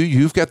 so do you.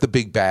 You've got the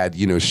big bad,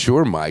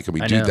 Shure mic. I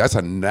mean, dude, that's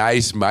a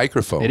nice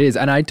microphone. It is,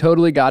 and I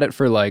totally got it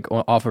for like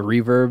off of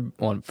Reverb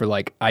for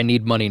like I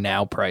need money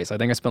now price. I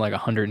think I spent like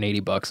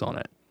 $180 on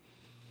it.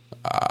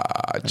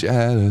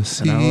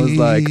 Jealousy. And I was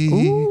like,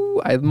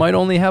 ooh, I might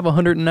only have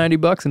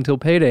 $190 until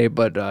payday,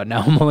 but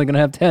now I'm only gonna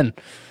have 10.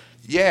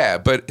 Yeah,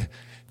 but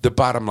the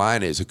bottom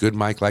line is a good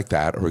mic like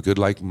that or a good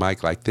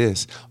mic like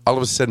this all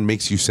of a sudden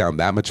makes you sound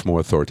that much more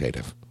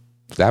authoritative.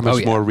 That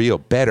much more real,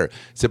 better.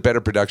 It's a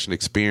better production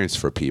experience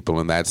for people,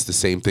 and that's the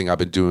same thing I've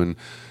been doing,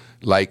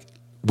 like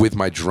with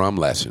my drum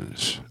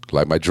lessons,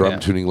 like my drum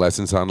tuning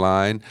lessons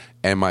online,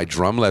 and my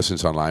drum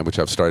lessons online, which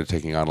I've started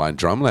taking online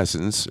drum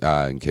lessons.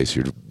 In case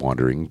you're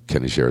wondering,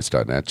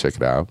 KennySharretts.net, check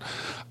it out.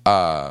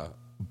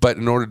 But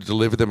in order to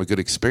deliver them a good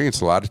experience,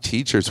 a lot of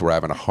teachers were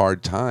having a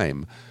hard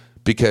time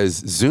because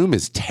Zoom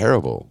is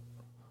terrible.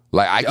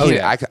 Like I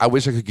can't. I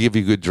wish I could give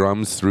you good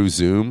drums through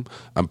Zoom.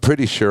 I'm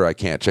pretty sure I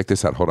can't. Check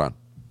this out. Hold on.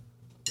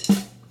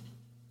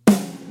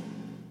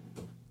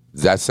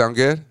 Does that sound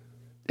good?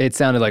 It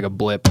sounded like a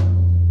blip.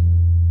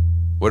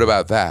 What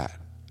about that?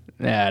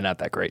 Nah, not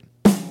that great.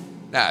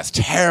 Nah, it's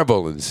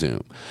terrible in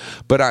Zoom.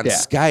 But on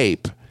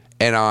Skype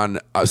and on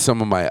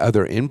some of my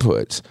other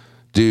inputs,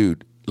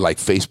 dude, like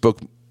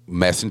Facebook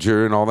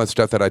Messenger and all that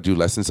stuff that I do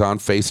lessons on,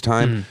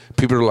 FaceTime,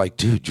 people are like,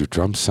 dude, your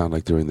drums sound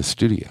like they're in the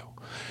studio.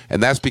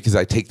 And that's because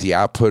I take the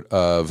output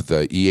of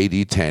the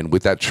EAD10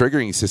 with that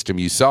triggering system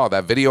you saw.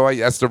 That video,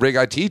 that's the rig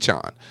I teach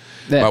on.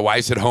 Yeah. My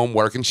wife's at home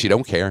working. She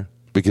don't care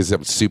because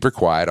I'm super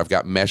quiet. I've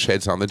got mesh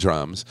heads on the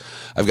drums.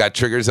 I've got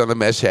triggers on the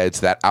mesh heads.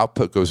 That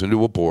output goes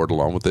into a board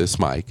along with this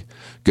mic,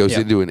 goes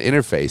into an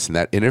interface, and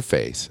that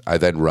interface I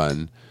then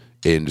run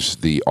into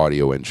the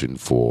audio engine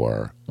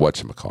for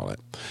whatchamacallit.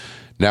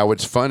 Now,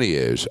 what's funny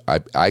is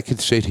I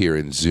could sit here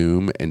in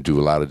Zoom and do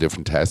a lot of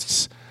different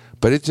tests,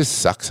 but it just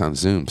sucks on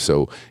Zoom.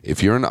 So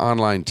if you're an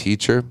online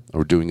teacher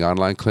or doing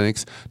online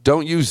clinics,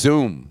 don't use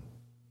Zoom.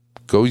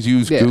 Go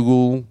use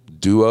Google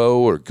Duo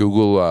or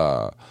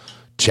Google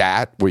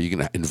Chat, where you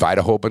can invite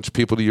a whole bunch of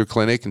people to your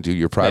clinic and do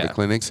your private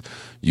clinics.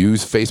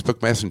 Use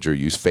Facebook Messenger,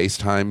 use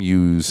FaceTime,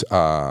 use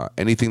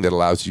anything that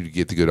allows you to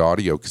get the good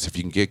audio, because if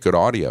you can get good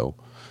audio,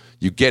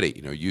 you get it.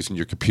 Using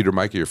your computer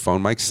mic or your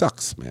phone mic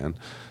sucks, man.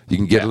 You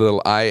can get a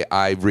little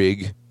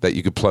rig that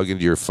you could plug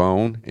into your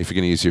phone if you're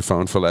going to use your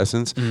phone for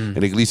lessons, and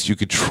at least you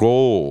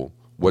control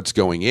what's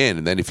going in.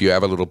 And then if you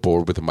have a little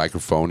board with a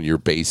microphone and your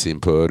bass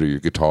input or your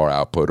guitar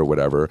output or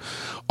whatever,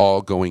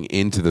 all going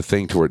into the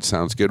thing to where it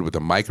sounds good with a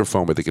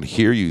microphone where they can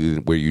hear you,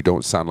 where you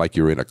don't sound like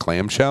you're in a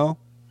clamshell,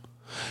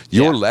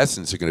 your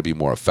lessons are going to be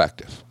more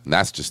effective. And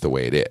that's just the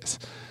way it is.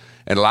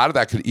 And a lot of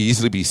that could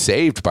easily be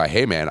saved by,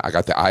 hey, man, I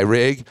got the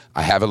iRig.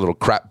 I have a little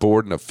crap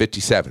board and a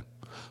 57.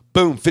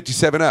 Boom,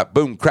 57 up.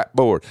 Boom, crap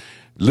board.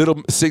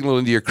 Little signal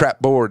into your crap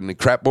board, and the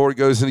crap board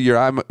goes into your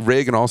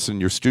iRig, and all of a sudden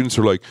your students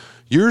are like,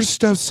 your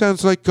stuff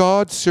sounds like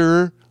God,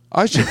 sir.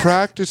 I should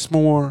practice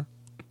more.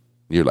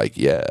 You're like,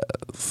 yes,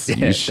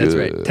 you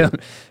should. That's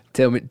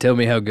right. Tell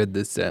me how good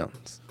this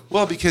sounds.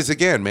 Well, because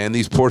again, man,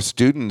 these poor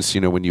students,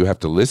 when you have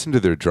to listen to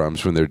their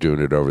drums when they're doing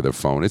it over their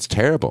phone, it's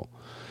terrible.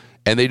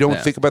 And they don't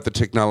think about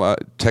the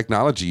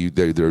technology.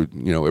 They're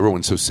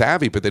everyone's so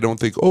savvy, but they don't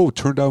think,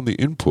 turn down the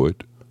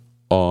input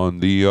on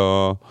the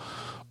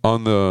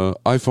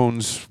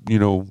iPhone's,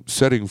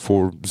 setting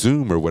for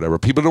Zoom or whatever.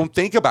 People don't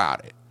think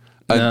about it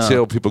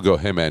until people go,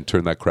 hey, man,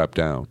 turn that crap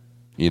down,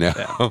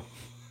 Yeah.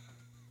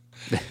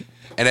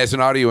 And as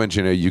an audio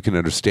engineer, you can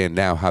understand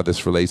now how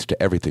this relates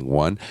to everything.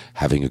 1,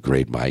 having a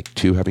great mic.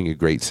 2, having a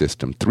great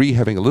system. 3,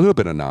 having a little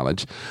bit of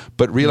knowledge,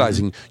 but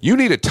realizing you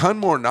need a ton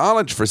more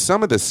knowledge for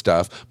some of this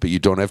stuff, but you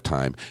don't have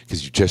time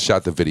because you just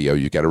shot the video.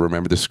 You got to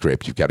remember the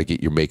script. You've got to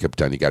get your makeup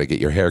done. You got to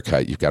get your hair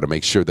cut. You've got to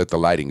make sure that the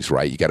lighting's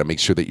right. You got to make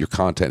sure that your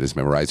content is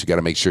memorized. You got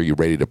to make sure you're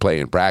ready to play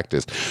and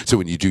practice. So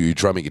when you do your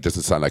drumming, it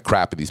doesn't sound like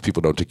crap, and these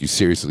people don't take you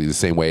seriously the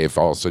same way if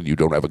all of a sudden you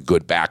don't have a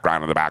good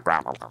background in the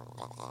background.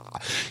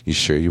 You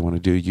sure you want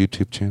to do a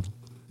YouTube channel?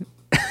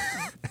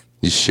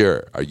 You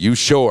sure? Are you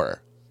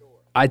sure?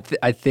 I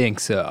think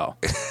so.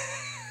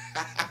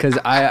 Because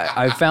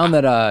I found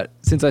that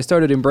since I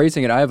started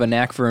embracing it, I have a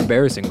knack for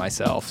embarrassing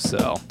myself.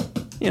 So,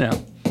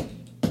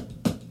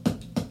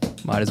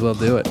 might as well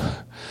do it.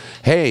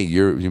 Hey,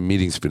 your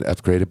meeting's been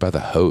upgraded by the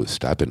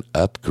host. I've been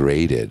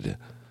upgraded.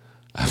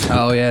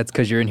 Oh, yeah, it's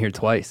because you're in here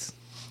twice.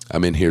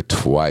 I'm in here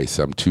twice.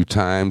 I'm 2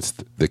 times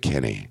the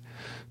Kenny.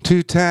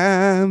 2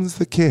 times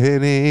the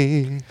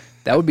Kenny.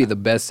 That would be the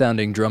best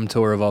sounding drum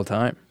tour of all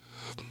time.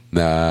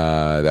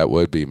 Nah, that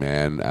would be,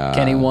 man.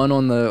 Kenny 1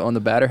 on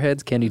the batter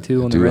heads, Kenny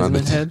 2 on the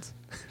resonant heads.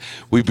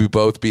 We'd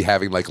both be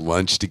having like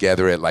lunch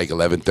together at like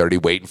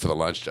 11:30, waiting for the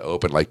lunch to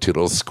open, like 2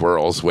 little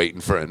squirrels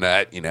waiting for a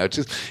nut.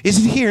 Just,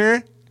 is it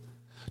here?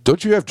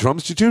 Don't you have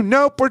drums to tune?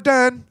 Nope, we're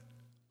done.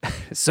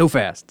 So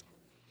fast.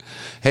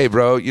 Hey,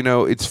 bro,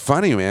 it's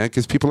funny, man,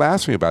 because people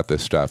ask me about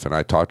this stuff, and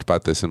I talked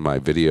about this in my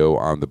video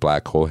on the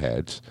black hole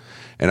heads,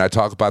 and I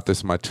talk about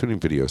this in my tuning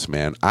videos,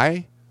 man.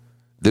 I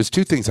there's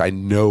two things I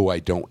know I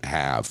don't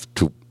have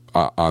to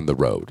on the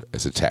road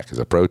as a tech, as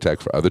a pro tech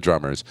for other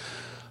drummers.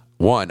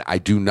 One, I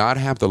do not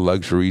have the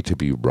luxury to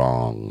be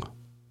wrong.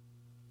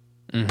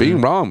 Mm-hmm.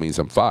 Being wrong means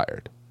I'm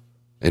fired.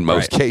 In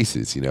most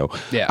cases, you know,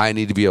 I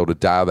need to be able to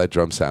dial that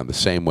drum sound the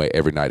same way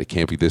every night. It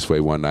can't be this way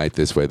one night,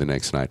 this way the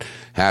next night.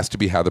 Has to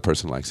be how the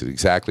person likes it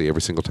exactly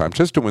every single time,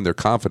 just to win their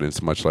confidence,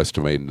 much less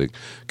to win the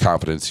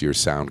confidence of your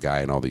sound guy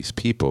and all these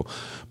people.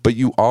 But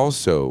you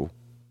also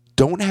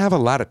don't have a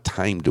lot of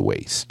time to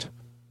waste.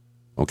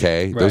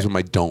 Okay? Right. Those are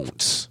my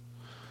don'ts.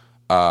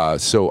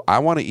 So I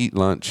want to eat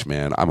lunch,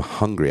 man. I'm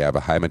hungry. I have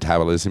a high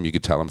metabolism. You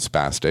could tell I'm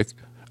spastic.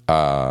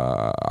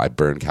 I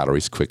burn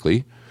calories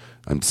quickly.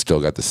 I'm still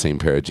got the same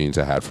pair of jeans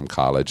I had from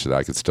college that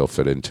I could still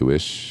fit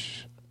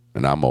into-ish.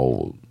 And I'm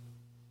old.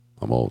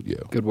 Yo.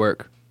 Good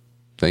work.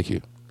 Thank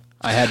you.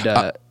 I had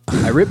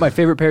I ripped my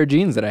favorite pair of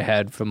jeans that I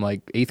had from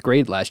like 8th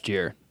grade last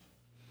year.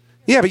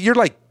 Yeah, but you're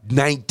like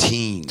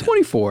 19.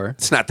 24.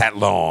 It's not that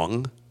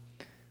long.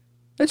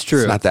 That's true.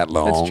 It's not that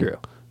long. That's true.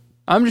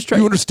 I'm just trying.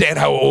 You understand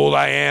how old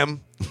I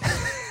am?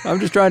 I'm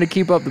just trying to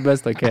keep up the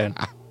best I can.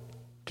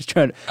 Just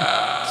want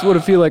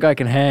to feel like I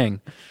can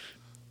hang.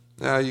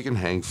 No, you can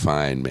hang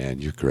fine, man.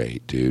 You're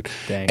great, dude.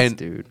 Thanks,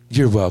 dude.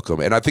 You're welcome.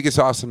 And I think it's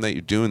awesome that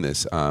you're doing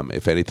this.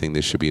 If anything,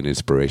 this should be an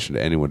inspiration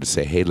to anyone to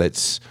say, hey,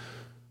 let's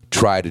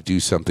try to do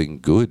something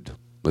good.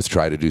 Let's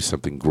try to do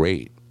something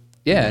great.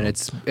 Yeah, and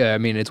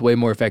it's way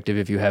more effective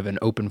if you have an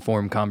open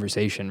form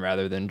conversation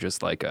rather than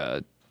just like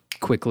a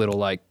quick little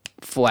like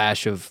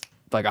flash of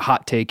like a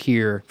hot take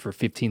here for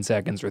 15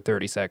 seconds or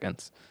 30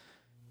 seconds.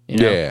 You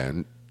know?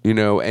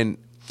 Yeah, and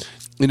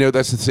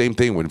that's the same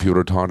thing when people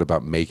are talking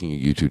about making a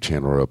YouTube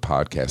channel or a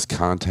podcast.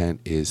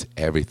 Content is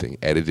everything.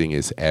 Editing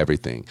is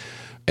everything.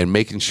 And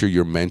making sure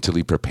you're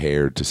mentally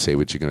prepared to say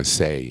what you're going to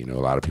say. A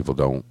lot of people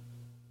don't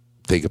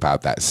think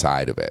about that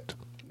side of it.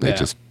 They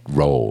just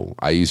roll.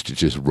 I used to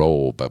just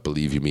roll, but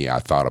believe you me, I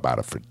thought about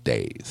it for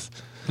days.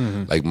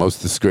 Mm-hmm. Like most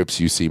of the scripts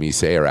you see me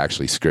say are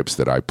actually scripts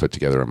that I put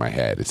together in my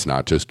head. It's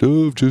not just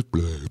blah,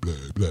 blah,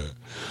 blah.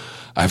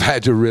 I've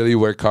had to really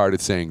work hard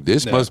at saying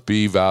this must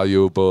be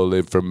valuable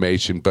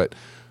information, but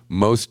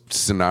most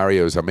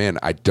scenarios I'm in,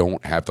 I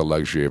don't have the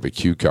luxury of a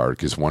cue card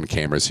because one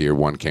camera's here,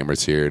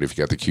 and if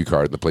you got the cue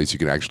card in the place, you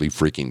can actually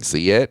freaking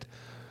see it.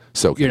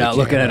 So you're not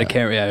looking at a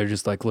camera, you're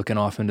just like looking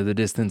off into the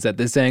distance at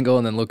this angle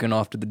and then looking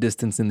off to the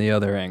distance in the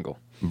other angle.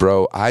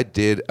 Bro, I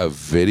did a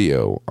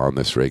video on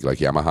this rig. Like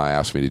Yamaha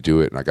asked me to do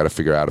it, and I got to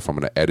figure out if I'm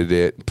going to edit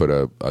it and put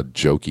a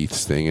jokey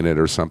thing in it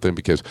or something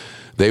because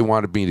they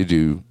wanted me to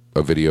do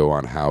a video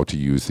on how to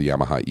use the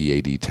Yamaha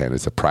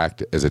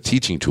EAD10 as a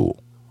teaching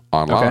tool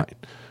online,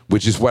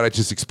 which is what I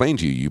just explained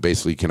to you. You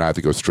basically can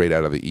either go straight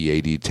out of the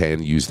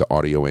EAD10, use the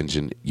audio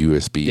engine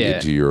USB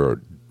into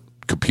your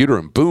computer,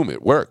 and boom,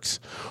 it works.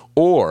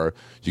 Or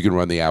you can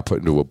run the output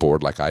into a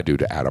board like I do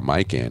to add a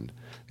mic in,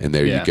 and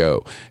there you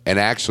go. And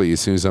actually, as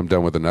soon as I'm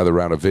done with another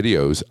round of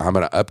videos, I'm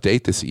going to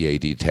update this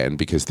EAD10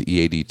 because the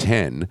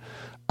EAD10,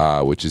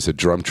 which is a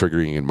drum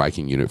triggering and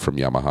miking unit from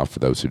Yamaha, for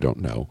those who don't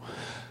know,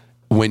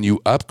 when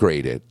you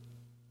upgrade it,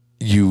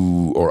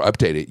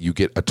 update it, you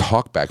get a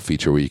talkback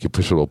feature where you can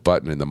push a little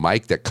button, and the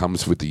mic that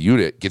comes with the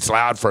unit gets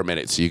loud for a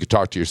minute, so you can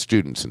talk to your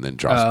students and then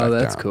drops back down. Oh,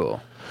 that's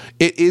cool.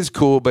 It is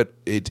cool, but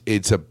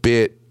it's a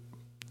bit.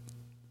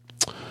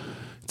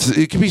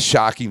 It can be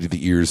shocking to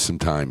the ears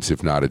sometimes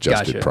if not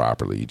adjusted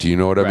properly. Do you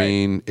know what I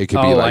mean? It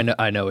could be like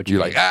I know what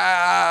you're mean.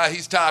 Like,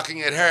 he's talking,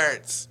 it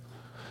hurts.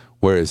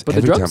 Whereas, but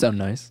the drums sound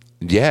nice.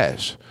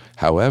 Yes.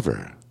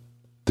 However,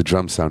 the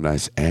drums sound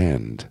nice,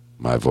 and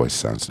my voice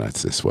sounds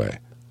nice this way.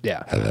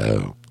 Yeah.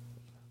 Hello.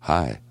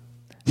 Hi.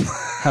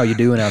 How you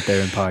doing out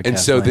there in podcast? And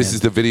so this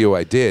is the video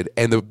I did.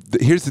 And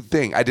here's the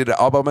thing. I did it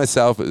all by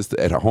myself. It was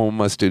at home in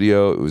my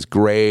studio. It was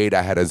great.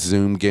 I had a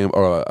Zoom gimbal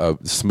or a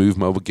smooth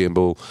mobile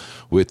gimbal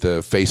with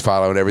the face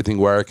follow and everything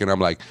work. And I'm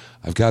like,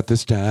 I've got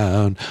this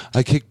down.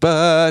 I kick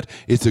butt.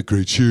 It's a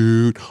great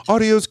shoot.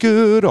 Audio's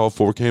good. All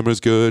 4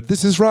 cameras good.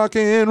 This is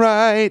rocking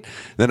right.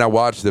 Then I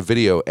watched the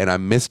video and I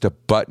missed a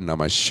button on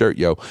my shirt,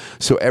 yo.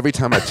 So every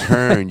time I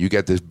turn, you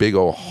get this big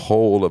old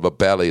hole of a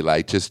belly,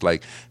 just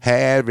like,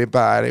 hey,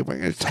 everybody, we're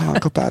going to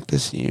talk about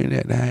this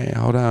unit. Hey,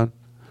 hold on.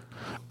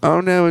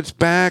 Oh, no, it's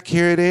back.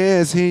 Here it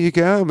is. Here you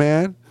go,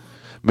 man.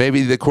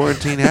 Maybe the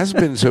quarantine hasn't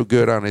been so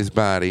good on his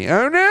body.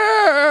 Oh, no.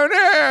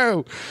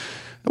 Oh,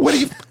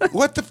 no.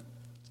 What the...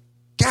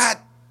 God.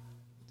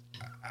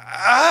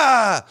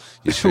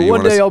 You sure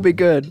One day I'll be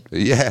good.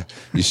 Yeah.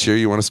 You sure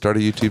you want to start a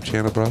YouTube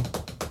channel, bro?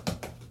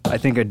 I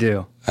think I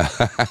do.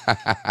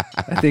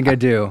 I think I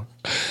do.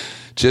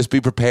 Just be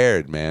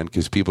prepared, man,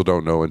 because people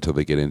don't know until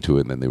they get into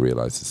it, and then they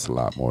realize it's a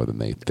lot more than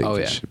they think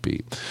it should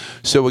be.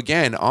 So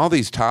again, all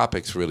these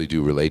topics really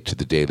do relate to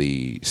the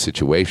daily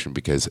situation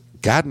because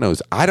God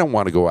knows I don't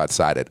want to go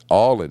outside at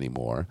all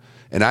anymore,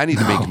 and I need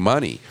to make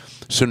money.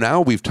 So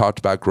now we've talked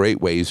about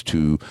great ways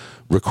to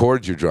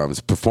record your drums,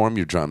 perform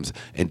your drums,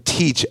 and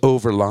teach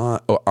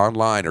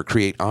online or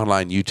create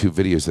online YouTube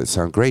videos that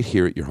sound great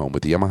here at your home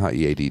with the Yamaha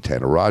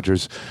EAD10 or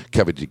Rogers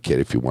covered your kit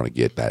if you want to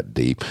get that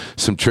deep.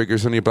 Some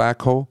triggers on your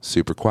black hole,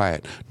 super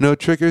quiet. No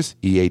triggers,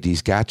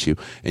 EAD's got you.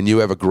 And you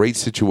have a great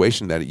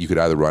situation that you could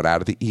either run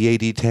out of the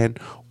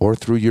EAD10 or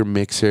through your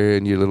mixer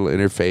and your little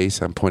interface.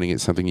 I'm pointing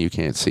at something you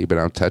can't see, but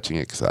I'm touching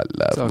it because I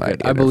love my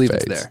interface. I believe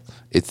it's there.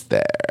 It's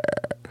there.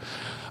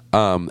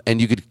 And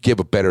you could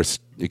give a better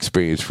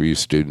experience for your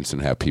students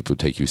and have people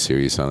take you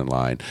serious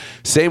online.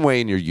 Same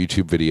way in your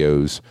YouTube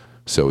videos,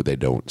 so they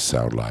don't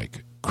sound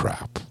like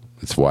crap.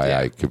 That's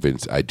why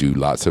I do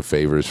lots of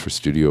favors for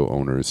studio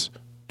owners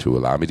to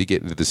allow me to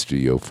get into the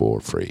studio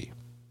for free.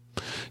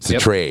 It's a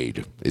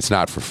trade. It's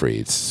not for free.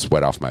 It's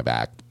sweat off my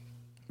back.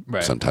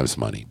 Right. Sometimes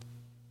money.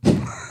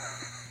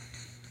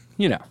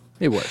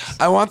 It works.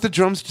 I want the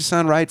drums to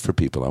sound right for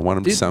people. I want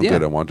them to sound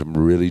good. I want them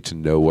really to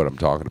know what I'm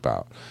talking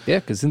about. Yeah,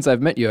 because since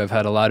I've met you, I've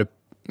had a lot of,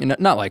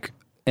 not like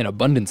an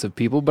abundance of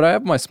people, but I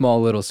have my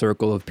small little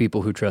circle of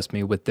people who trust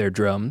me with their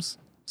drums.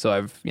 So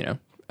I've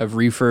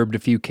refurbed a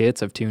few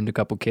kits. I've tuned a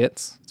couple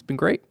kits. It's been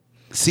great.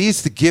 See,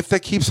 it's the gift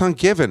that keeps on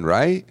giving,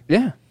 right?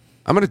 Yeah.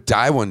 I'm gonna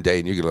die one day,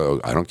 and you're gonna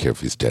go, I don't care if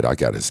he's dead. I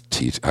got his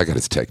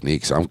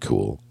techniques. I'm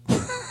cool.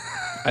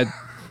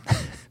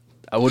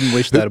 I wouldn't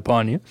wish that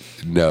upon you.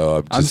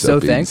 No, I'm so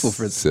thankful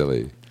for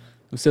silly.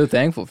 I'm so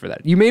thankful for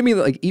that. You made me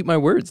eat my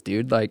words,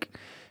 dude.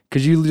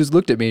 Because you just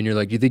looked at me and you're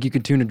like, "You think you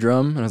can tune a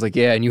drum?" And I was like,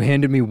 "Yeah." And you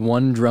handed me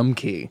one drum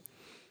key,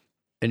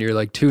 and you're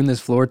like, "Tune this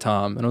floor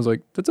tom." And I was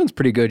like, "That sounds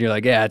pretty good." And you're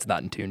like, "Yeah, it's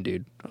not in tune,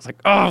 dude." I was like,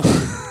 "Oh,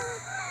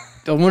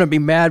 don't want to be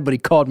mad," but he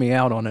called me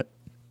out on it.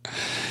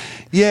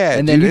 Yeah,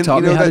 and then you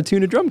taught me how to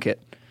tune a drum kit.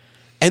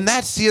 And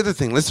that's the other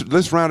thing.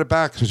 Let's round it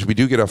back because we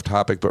do get off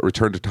topic, but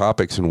return to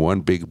topics in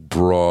one big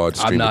broad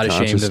stream of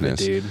consciousness. I'm not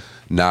ashamed of it, dude.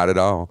 Not at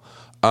all.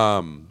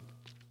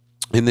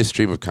 In this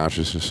stream of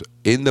consciousness,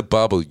 in the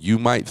bubble, you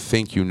might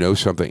think you know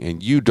something,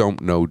 and you don't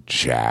know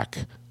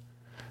jack.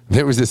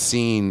 There was a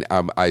scene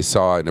I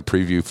saw in a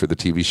preview for the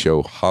TV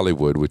show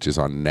Hollywood, which is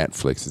on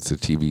Netflix. It's a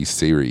TV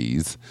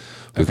series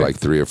with like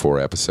 3 or 4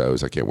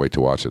 episodes. I can't wait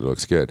to watch it. It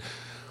looks good.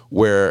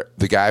 Where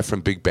the guy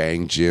from Big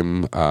Bang,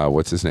 Jim,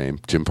 what's his name?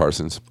 Jim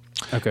Parsons.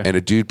 Okay. And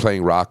a dude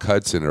playing Rock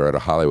Hudson are at a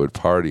Hollywood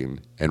party,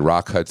 and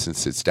Rock Hudson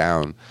sits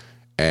down,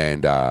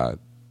 and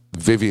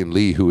Vivian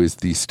Leigh, who is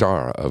the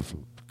star of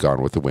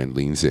Gone with the Wind,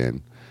 leans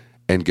in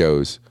and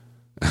goes,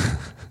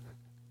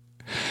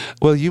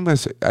 well, you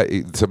must,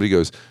 somebody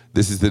goes,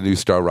 this is the new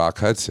star, Rock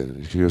Hudson.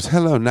 And she goes,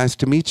 hello, nice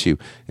to meet you.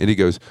 And he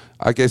goes,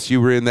 I guess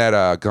you were in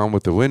that Gone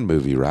with the Wind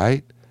movie,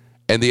 right?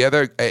 And the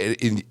other,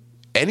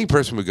 any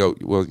person would go,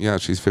 well, yeah,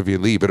 she's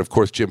Vivian Leigh. But of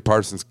course, Jim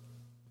Parsons'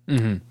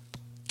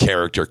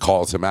 character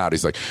calls him out.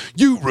 He's like,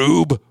 you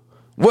rube,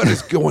 what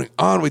is going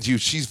on with you?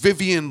 She's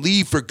Vivian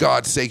Leigh, for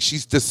God's sake.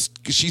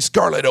 She's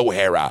Scarlett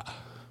O'Hara.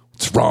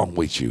 What's wrong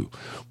with you?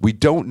 We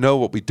don't know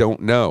what we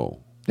don't know.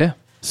 Yeah.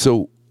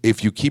 So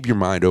if you keep your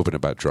mind open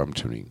about drum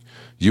tuning,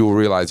 you will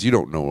realize you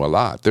don't know a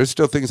lot. There's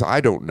still things I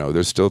don't know.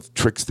 There's still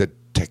tricks that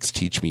techs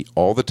teach me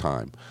all the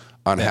time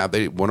on how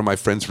one of my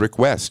friends, Rick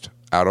West,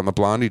 out on the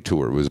Blondie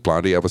tour, it was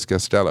Blondie Elvis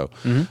Costello.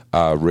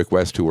 Rick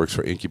West, who works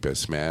for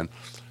Incubus, man.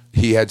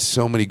 He had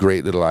so many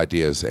great little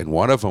ideas, and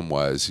one of them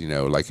was,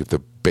 like if the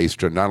bass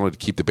drum, not only to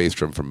keep the bass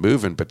drum from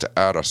moving, but to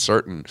add a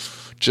certain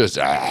just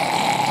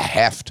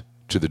heft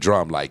to the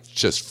drum, like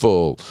just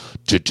full.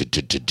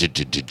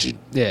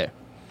 Yeah.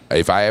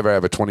 If I ever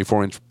have a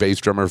 24-inch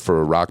bass drummer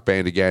for a rock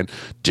band again,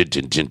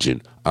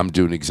 I'm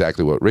doing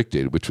exactly what Rick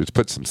did, which was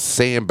put some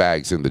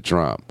sandbags in the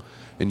drum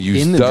and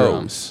use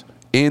those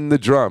in the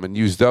drum and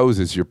use those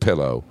as your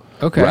pillow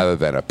rather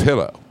than a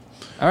pillow.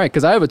 All right,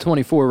 because I have a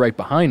 24 right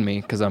behind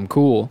me because I'm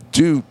cool.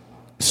 Dude,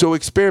 so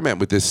experiment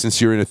with this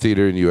since you're in a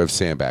theater and you have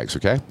sandbags,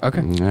 okay?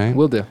 Okay,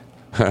 will do.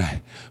 All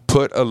right.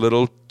 Put a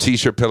little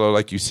T-shirt pillow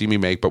like you see me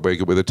make, but make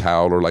it with a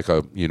towel or like an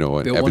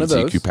Evans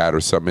EQ pad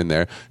or something in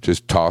there.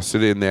 Just toss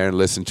it in there and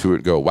listen to it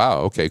and go, wow,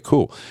 okay,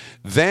 cool.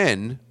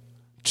 Then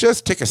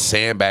just take a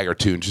sandbag or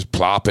two and just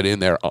plop it in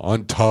there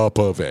on top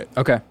of it.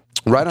 Okay.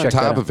 Right on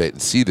top of it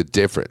and see the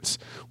difference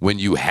when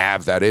you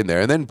have that in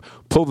there. And then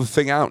pull the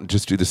thing out and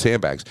just do the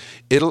sandbags.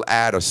 It'll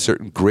add a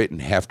certain grit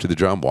and heft to the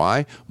drum.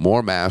 Why?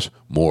 More mass,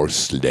 more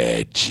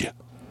sledge.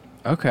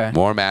 Okay.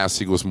 More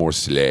mass equals more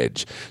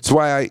sledge. That's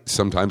why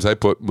sometimes I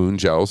put moon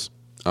gels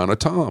on a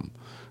tom.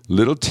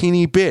 Little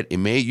teeny bit.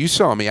 You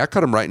saw me. I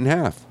cut them right in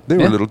half. They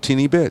were little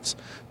teeny bits.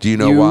 Do you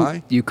know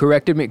why? You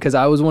corrected me because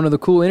I was one of the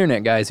cool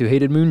internet guys who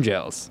hated moon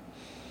gels.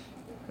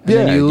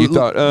 And you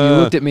thought, you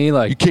looked at me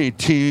like, you can't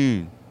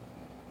tune.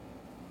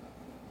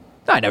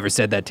 I never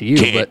said that to you.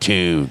 Can't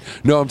tune.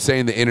 No, I'm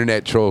saying the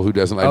internet troll who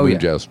doesn't like moon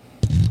gels.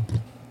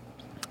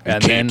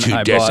 And you can't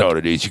tune. That's all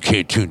it is. You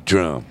can't tune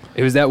drum.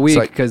 It was that week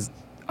because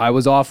I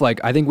was off.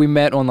 I think we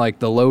met on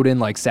the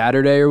load-in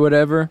Saturday or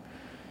whatever,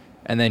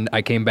 and then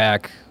I came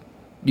back.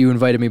 You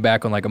invited me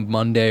back on a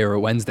Monday or a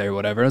Wednesday or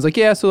whatever. And I was like,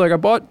 yeah. So I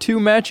bought 2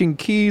 matching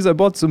keys. I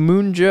bought some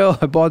moon gel.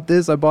 I bought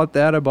this. I bought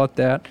that. I bought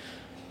that.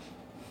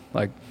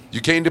 You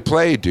came to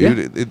play,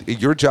 dude.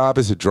 Your job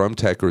as a drum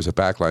tech or as a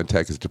backline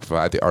tech is to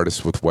provide the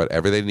artists with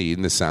whatever they need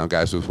and the sound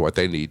guys with what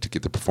they need to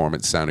get the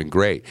performance sounding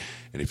great.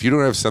 And if you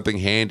don't have something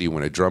handy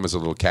when a drum is a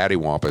little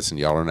cattywampus and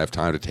y'all don't have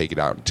time to take it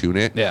out and tune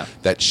it,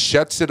 that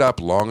shuts it up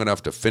long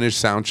enough to finish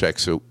sound check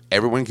so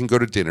everyone can go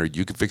to dinner,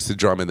 you can fix the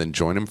drum and then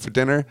join them for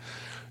dinner,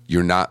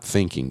 you're not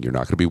thinking. You're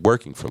not going to be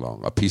working for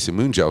long. A piece of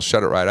moon gel,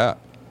 shut it right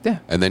up. Yeah.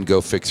 And then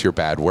go fix your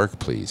bad work,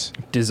 please.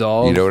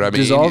 Dissolve. You know what I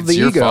mean? Dissolve it's the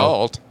your ego.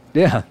 fault.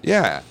 Yeah.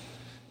 Yeah.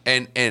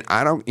 And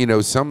I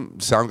don't, some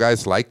sound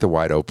guys like the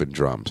wide open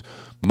drums.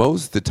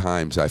 Most of the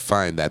times I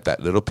find that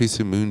little piece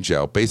of moon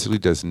gel basically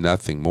does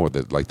nothing more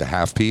than, like the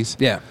half piece,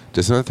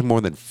 does nothing more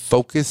than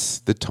focus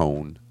the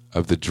tone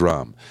of the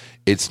drum.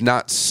 It's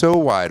not so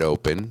wide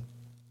open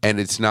and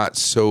it's not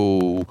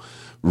so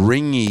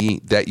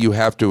ringy that you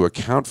have to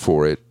account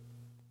for it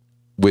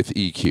with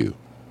EQ.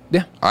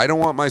 Yeah. I don't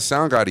want my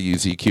sound guy to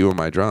use EQ on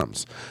my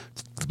drums.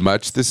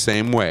 Much the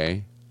same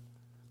way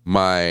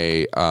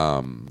my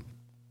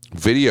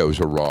videos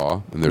are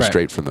raw and they're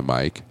straight from the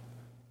mic.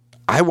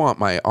 I want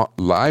my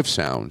live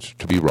sounds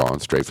to be raw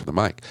and straight from the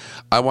mic.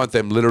 I want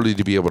them literally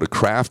to be able to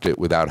craft it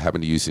without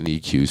having to use an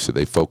EQ, so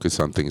they focus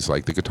on things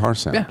like the guitar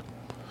sound. Yeah.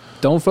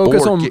 Don't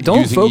focus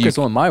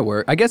on my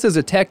work. I guess as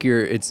a tech,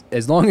 it's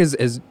as long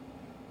as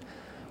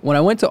when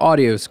I went to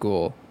audio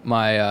school,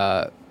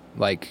 my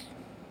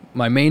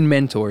main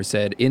mentor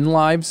said in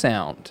live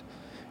sound,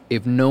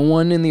 if no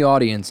one in the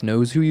audience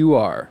knows who you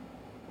are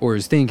or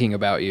is thinking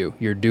about you,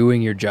 you're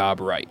doing your job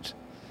right.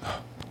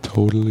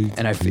 Totally.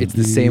 And it's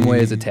the same way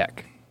as a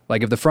tech.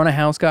 Like if the front of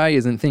house guy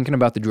isn't thinking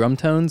about the drum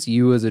tones,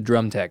 you as a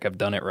drum tech have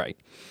done it right.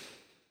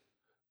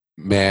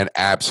 Man,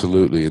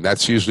 absolutely. And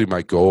that's usually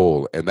my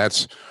goal. And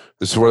this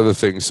is one of the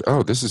things.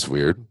 Oh, this is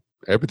weird.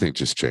 Everything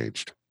just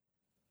changed.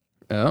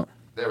 Oh.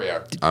 There we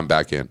are. I'm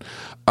back in.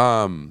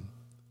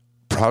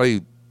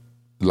 Probably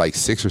like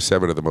 6 or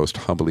 7 of the most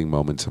humbling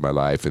moments of my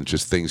life, and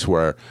just things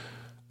where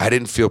I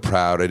didn't feel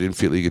proud. I didn't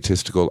feel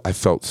egotistical. I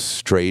felt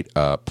straight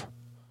up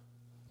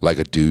like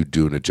a dude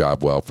doing a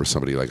job well for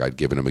somebody, like I'd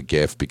given him a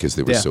gift because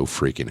they were so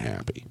freaking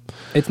happy.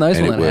 It's nice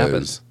when that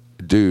happens.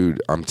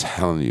 Dude, I'm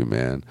telling you,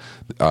 man.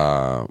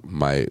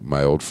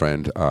 My old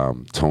friend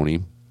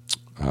Tony,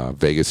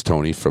 Vegas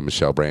Tony from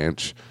Michelle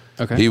Branch,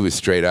 he was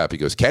straight up. He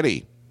goes,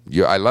 Kenny,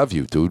 I love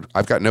you, dude.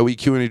 I've got no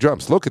EQ on your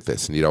drums. Look at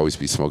this. And he'd always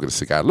be smoking a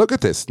cigar. Look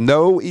at this.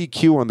 No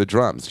EQ on the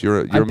drums.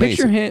 You're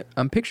amazing.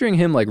 I'm picturing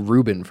him like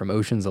Ruben from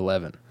Ocean's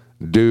 11.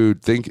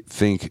 Dude, think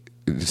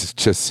it's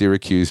just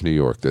Syracuse, New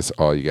York. That's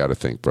all you got to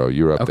think, bro.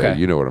 You're up there.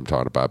 You know what I'm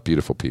talking about.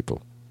 Beautiful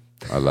people.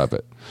 I love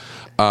it.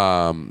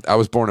 I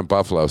was born in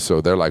Buffalo,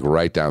 so they're like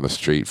right down the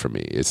street from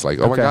me. It's like,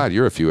 oh my God,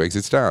 you're a few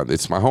exits down.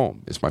 It's my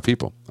home. It's my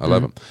people. I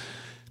love them.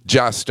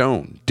 Joss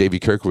Stone, Davy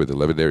Kirkwood, the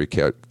legendary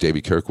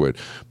Davy Kirkwood,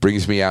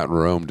 brings me out in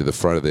Rome to the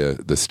front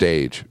of the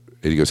stage.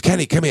 And he goes,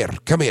 Kenny, come here,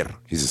 come here.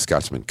 He's a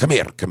Scotsman. Come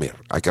here, come here.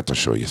 I got to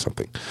show you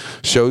something.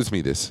 Shows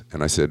me this.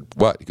 And I said,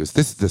 what? He goes,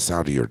 this is the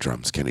sound of your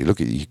drums, Kenny.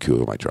 Look at the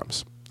EQ of my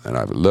drums. And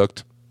I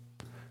looked,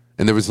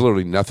 and there was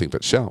literally nothing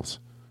but shells.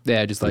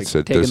 Yeah, just like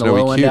taking the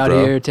low end out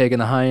here, taking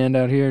the high end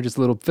out here, just a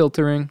little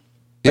filtering.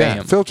 Bam.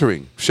 Yeah,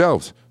 filtering,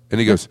 shelves. And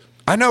he goes,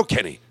 I know,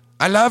 Kenny.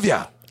 I love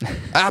ya.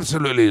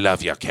 Absolutely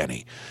love ya,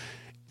 Kenny.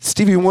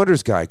 Stevie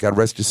Wonder's guy, God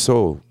rest his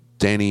soul,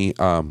 Danny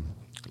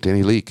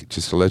Leake,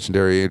 just a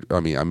legendary. I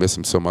mean, I miss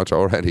him so much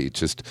already.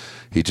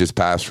 He just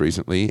passed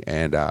recently,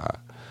 and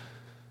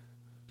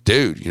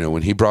dude,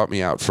 when he brought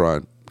me out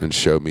front and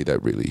showed me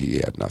that really he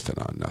had nothing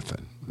on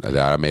nothing,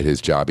 I made his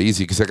job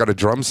easy because I got a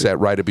drum set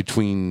right in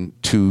between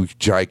 2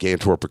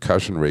 gigantor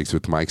percussion rigs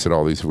with mics at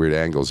all these weird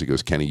angles. He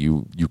goes, Kenny,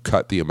 you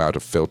cut the amount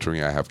of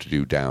filtering I have to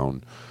do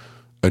down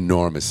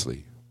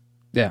enormously.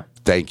 Yeah.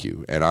 Thank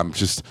you. And I'm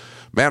just,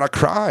 man, I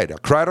cried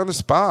on the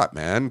spot,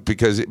 man,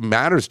 because it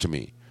matters to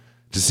me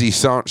to see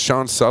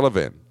Sean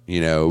Sullivan,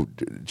 to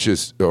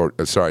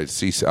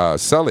see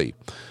Sully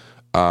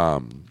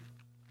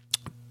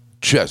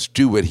just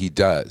do what he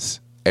does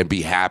and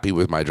be happy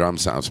with my drum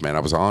sounds, man. I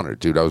was honored,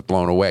 dude. I was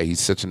blown away. He's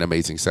such an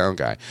amazing sound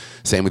guy.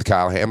 Same with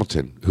Kyle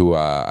Hamilton, who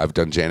I've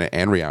done Janet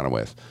and Rihanna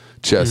with.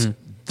 Just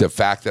the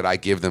fact that I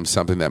give them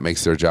something that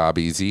makes their job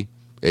easy,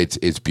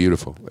 it's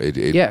beautiful.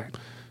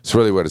 It's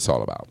really what it's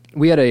all about.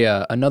 We had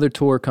another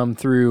tour come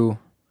through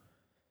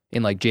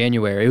in like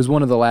January. It was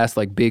one of the last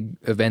like big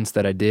events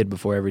that I did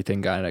before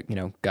everything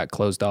got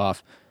closed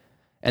off.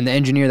 And the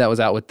engineer that was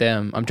out with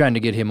them, I'm trying to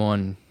get him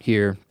on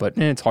here, but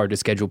it's hard to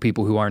schedule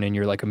people who aren't in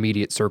your like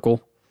immediate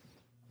circle.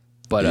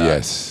 But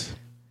yes,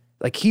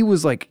 he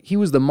was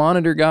the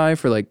monitor guy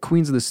for like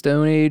Queens of the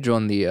Stone Age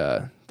on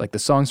the like the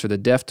Songs for the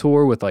Deaf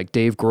tour with like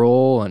Dave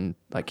Grohl, and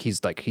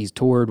he's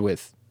toured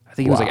with, I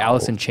think he was like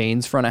Alice in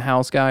Chains front of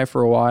house guy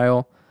for a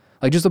while.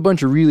 Like just a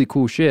bunch of really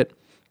cool shit.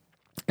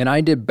 And I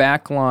did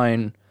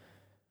backline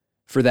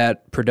for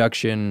that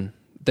production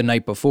the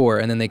night before,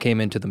 and then they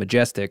came into the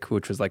Majestic,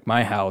 which was like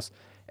my house,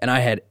 and I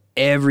had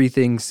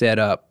everything set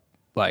up.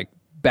 Like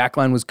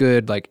backline was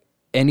good. Like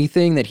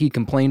anything that he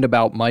complained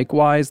about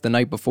mic-wise the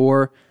night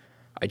before,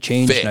 I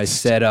changed and I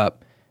set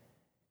up.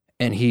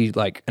 And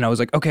and I was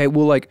like, okay,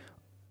 well, like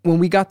when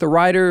we got the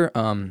rider,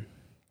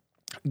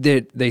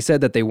 they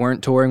said that they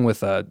weren't touring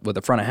with a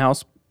front of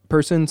house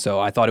person, so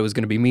I thought it was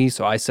going to be me.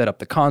 So I set up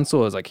the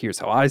console. I was like, here's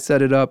how I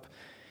set it up.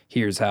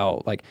 Here's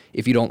how, like,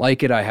 if you don't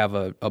like it, I have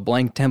a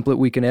blank template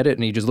we can edit.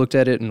 And he just looked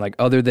at it and, like,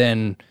 other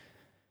than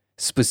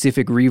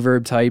specific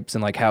reverb types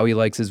and, like, how he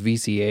likes his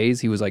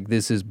VCAs, he was like,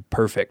 this is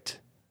perfect.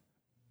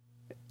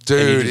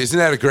 Dude, isn't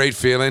that a great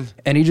feeling?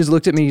 And he just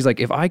looked at me. He's like,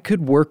 if I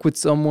could work with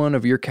someone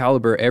of your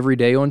caliber every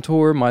day on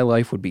tour, my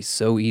life would be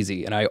so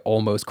easy. And I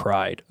almost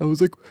cried. I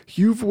was like,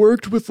 you've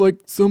worked with, like,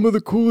 some of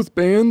the coolest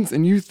bands,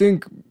 and you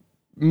think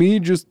me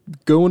just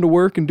going to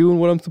work and doing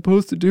what I'm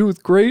supposed to do is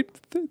great?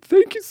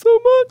 Thank you so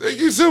much. Thank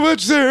you so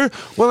much, sir.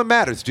 Well, it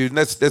matters, dude. And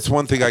that's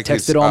one thing I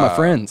texted all my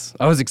friends.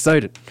 I was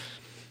excited.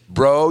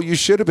 Bro, you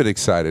should have been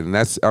excited. And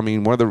that's, I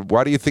mean,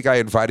 why do you think I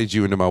invited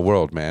you into my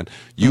world, man?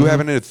 You have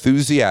an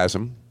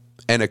enthusiasm,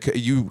 and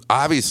you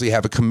obviously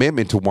have a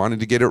commitment to wanting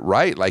to get it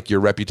right. Like,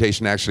 your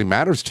reputation actually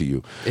matters to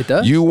you. It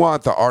does. You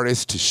want the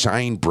artist to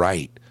shine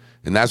bright.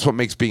 And that's what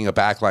makes being a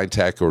backline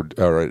tech or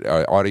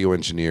an audio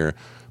engineer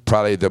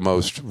probably the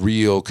most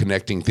real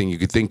connecting thing you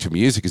could think to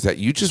music, is that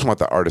you just want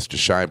the artist to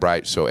shine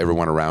bright so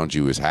everyone around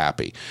you is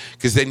happy.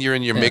 Because then you're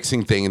in your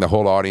mixing thing and the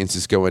whole audience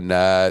is going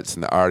nuts,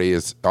 and the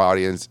artist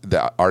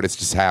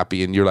is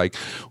happy, and you're like,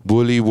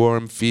 woolly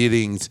warm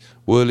feelings,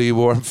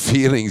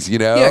 you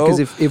know? Yeah, because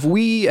if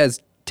we as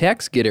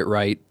techs get it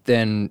right,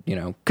 then, you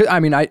know, I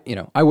mean, I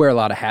wear a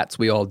lot of hats,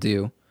 we all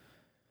do.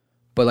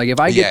 But, like, if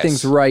I get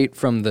things right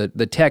from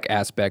the tech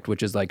aspect,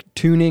 which is like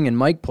tuning and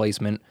mic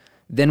placement,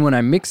 then when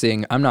I'm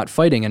mixing, I'm not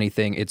fighting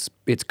anything. It's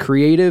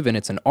creative and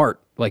it's an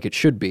art, like it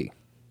should be.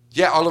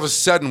 Yeah, all of a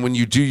sudden when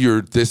you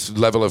do this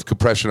level of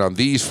compression on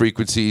these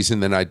frequencies,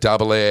 and then I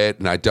double it,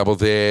 and I double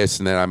this,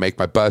 and then I make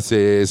my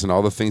buses and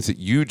all the things that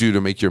you do to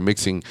make your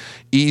mixing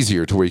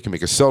easier, to where you can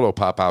make a solo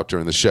pop out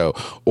during the show,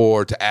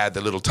 or to add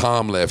the little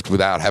tom lift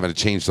without having to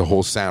change the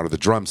whole sound, or the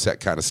drum set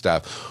kind of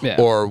stuff. Yeah.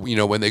 Or, you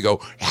know, when they go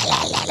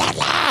la la la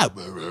la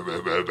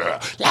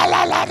la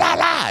la la la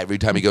la, every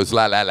time he goes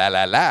la la la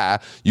la la,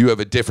 you have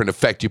a different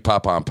effect. You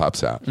pop on,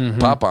 pops out.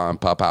 Pop on,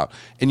 pop out.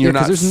 And you're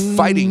not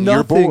fighting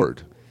your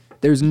board.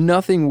 There's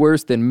nothing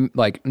worse than,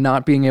 like,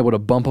 not being able to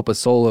bump up a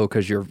solo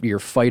because you're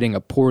fighting a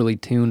poorly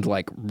tuned,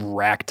 like,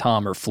 rack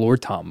tom or floor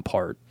tom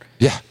part.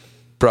 Yeah,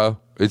 bro.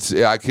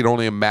 I can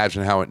only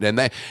imagine how it. And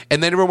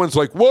then everyone's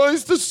like, "Why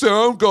is the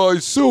sound guy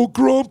so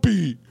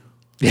grumpy?"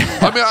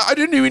 I mean, I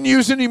didn't even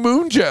use any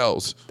moon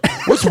gels.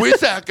 What's with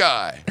that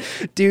guy,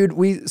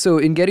 dude? So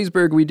in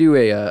Gettysburg we do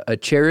a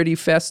charity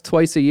fest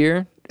twice a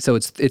year. So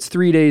it's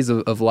 3 days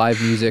of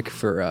live music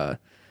for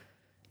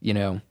you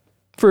know.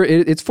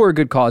 It's for a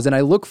good cause, and I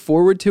look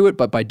forward to it,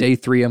 but by day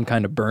 3, I'm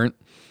kind of burnt.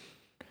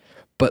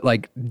 But,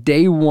 like,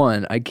 day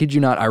 1, I kid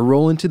you not, I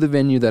roll into the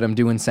venue that I'm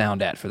doing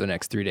sound at for the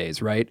next 3 days,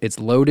 right? It's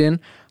load in.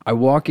 I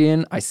walk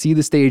in. I see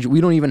the stage.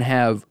 We don't even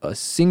have a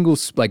single,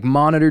 like,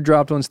 monitor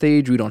dropped on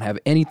stage. We don't have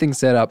anything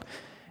set up.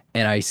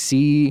 And I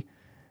see,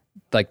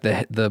 like,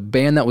 the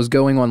band that was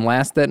going on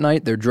last that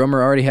night, their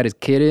drummer already had his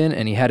kit in,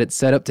 and he had it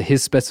set up to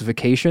his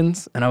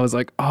specifications. And I was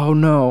like, oh,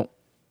 no.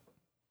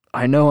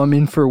 I know I'm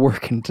in for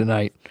working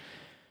tonight.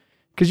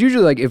 Because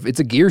usually, like, if it's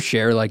a gear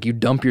share, like, you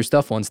dump your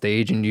stuff on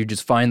stage and you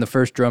just find the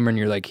first drummer and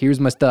you're like, here's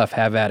my stuff,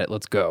 have at it,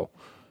 let's go.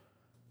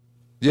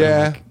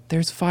 Yeah. Like,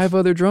 there's 5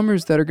 other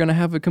drummers that are going to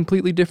have a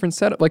completely different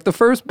setup. Like, the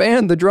first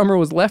band, the drummer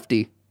was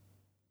lefty.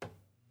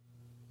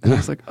 And I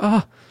was like,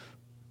 oh.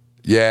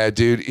 Yeah,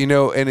 dude. You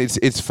know, and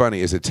it's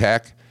funny. As a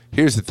tech,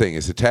 here's the thing.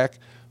 As a tech,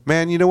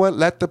 man, you know what?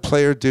 Let the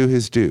player do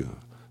his due.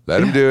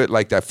 Let him do it.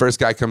 Like, that first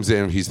guy comes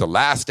in, he's the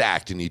last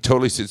act, and he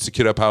totally sits the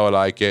kid up how I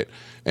like it.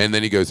 And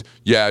then he goes,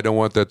 yeah, I don't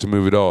want that to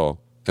move at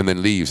all. And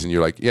then leaves, and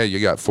you're like, yeah, you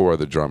got 4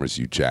 other drummers,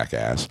 you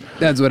jackass.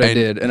 That's what I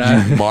did.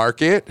 And you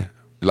mark it,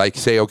 like,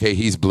 say, okay,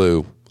 he's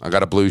blue. I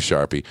got a blue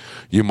Sharpie.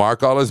 You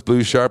mark all his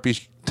blue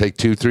Sharpies, take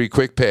 2-3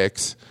 quick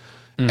picks,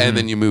 and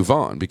then you move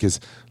on. Because,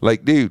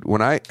 like, dude,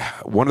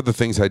 one of the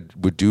things I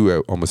would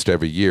do almost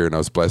every year, and I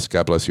was blessed,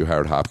 God bless you,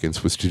 Howard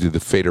Hopkins, was to do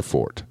the Fader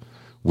Fort,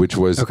 which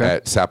was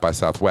at South by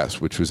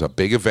Southwest, which was a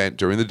big event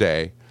during the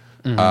day,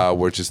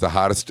 which is the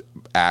hottest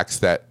acts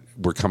that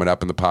were coming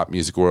up in the pop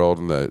music world,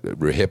 and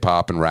the hip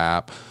hop and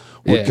rap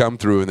would come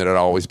through, and then it'd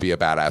always be a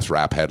badass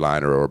rap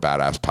headliner or a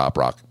badass pop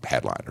rock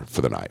headliner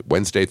for the night.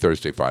 Wednesday,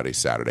 Thursday, Friday,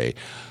 Saturday,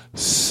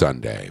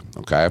 Sunday.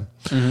 Okay?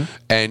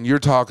 And you're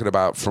talking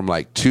about from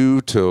like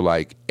 2 to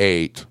like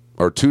 8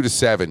 or 2 to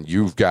 7,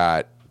 you've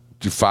got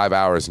 5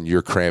 hours and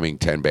you're cramming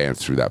 10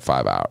 bands through that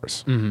 5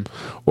 hours.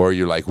 Or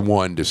you're like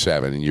 1 to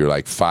 7 and you're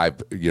like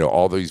 5, you know,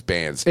 all these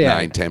bands,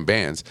 9, 10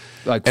 bands.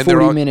 Like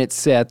 40-minute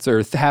sets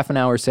or half an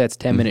hour sets,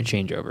 10-minute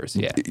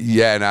changeovers. Yeah.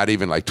 Yeah, not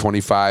even like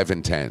 25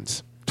 and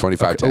 10s.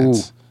 25 10s.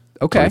 Ooh.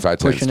 Okay,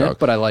 pushing it,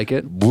 but I like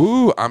it.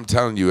 Woo, I'm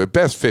telling you, at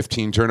best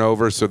 15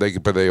 turnovers,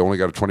 but they only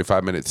got a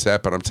 25-minute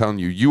set, but I'm telling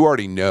you, you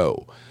already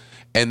know.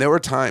 And there were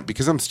times,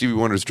 because I'm Stevie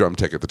Wonder's drum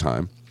tech at the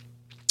time,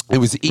 it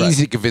was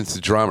easy to convince the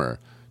drummer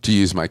to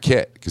use my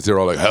kit because they're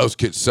all like, "How's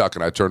kits suck?"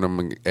 And I turn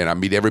them and I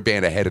meet every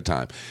band ahead of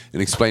time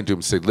and explain to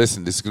them, say,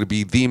 "Listen, this is going to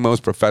be the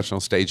most professional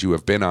stage you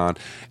have been on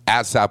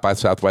at South by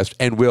Southwest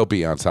and will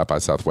be on South by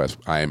Southwest.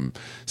 I'm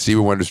Stevie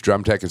Wonder's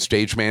drum tech and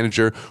stage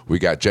manager. We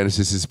got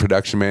Genesis's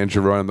production manager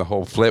running the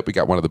whole flip. We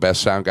got one of the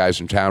best sound guys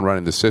in town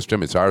running the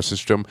system. It's our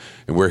system,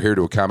 and we're here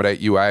to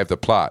accommodate you. I have the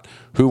plot.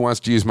 Who wants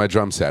to use my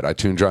drum set? I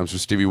tune drums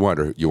with Stevie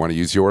Wonder. You want to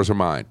use yours or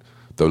mine?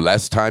 The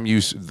less time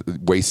you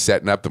waste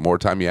setting up, the more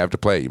time you have to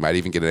play. You might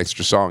even get an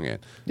extra song in."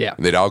 Yeah.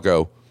 And they'd all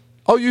go,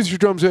 "I'll use your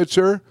drum set,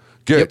 sir."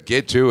 Good. Yep.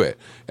 Get to it.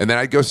 And then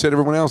I'd go set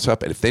everyone else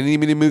up. And if they need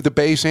me to move the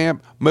bass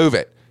amp, move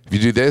it. If you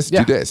do this,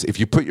 do this. If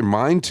you put your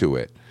mind to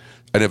it,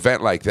 an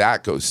event like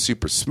that goes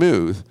super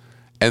smooth.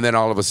 And then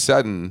all of a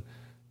sudden,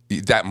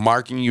 that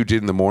marking you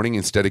did in the morning,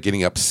 instead of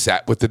getting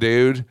upset with the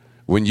dude,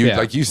 when you,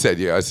 like you said,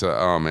 I said,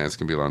 "Oh man, it's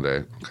going to be a long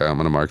day. Okay, I'm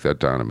going to mark that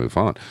down and move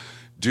on."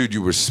 Dude,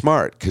 you were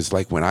smart, because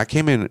like when I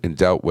came in and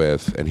dealt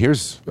with, and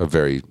here's a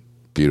very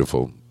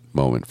beautiful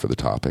moment for the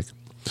topic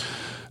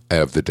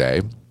of the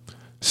day.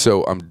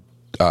 So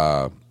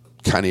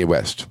Kanye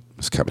West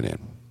is coming in.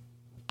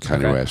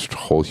 Kanye West,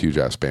 whole huge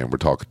ass band. We're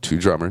talking 2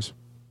 drummers,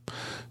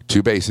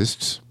 2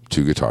 bassists,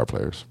 2 guitar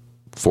players,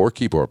 4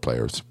 keyboard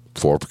players,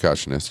 4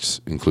 percussionists,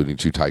 including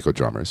 2 taiko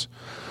drummers,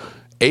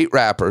 8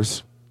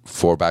 rappers,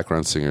 4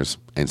 background singers,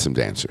 and some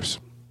dancers.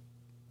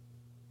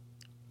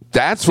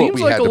 That's what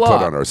we had to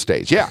put on our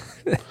stage. Yeah.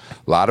 A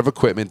lot of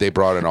equipment. They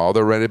brought in all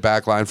their rented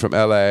backline from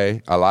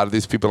L.A. A lot of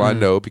these people I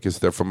know because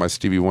they're from my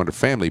Stevie Wonder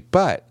family.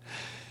 But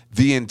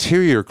the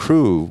interior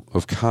crew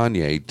of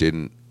Kanye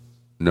didn't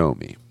know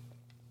me.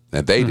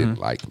 And they didn't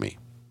like me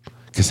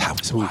because I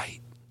was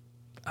white.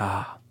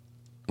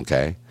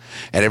 Okay?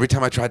 And every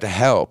time I tried to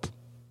help,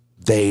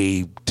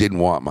 they didn't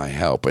want my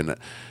help. And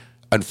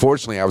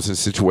unfortunately, I was in a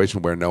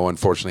situation where, no,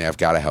 unfortunately, I've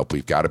got to help.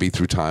 We've got to be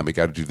through time. We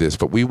got to do this,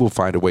 but we will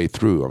find a way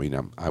through. I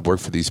mean, I work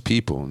for these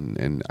people,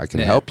 and I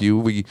can help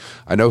you.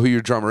 I know who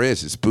your drummer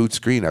is. It's Boots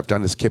Green. I've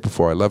done this kit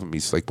before. I love him.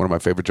 He's like one of my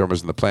favorite drummers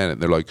on the planet.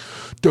 And they're like,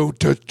 "Don't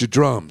touch the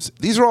drums."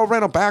 These are all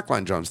rental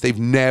backline drums. They've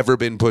never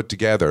been put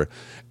together,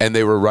 and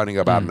they were running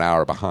about an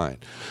hour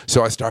behind.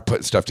 So I start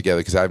putting stuff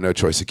together because I have no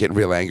choice. Of getting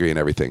real angry and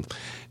everything,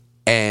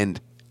 and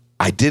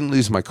I didn't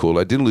lose my cool.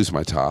 I didn't lose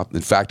my top.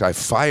 In fact, I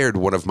fired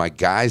one of my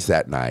guys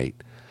that night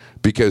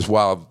because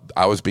while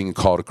I was being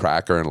called a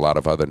cracker and a lot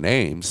of other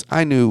names,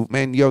 I knew,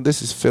 man,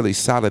 this is Philly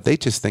solid. They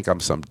just think I'm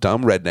some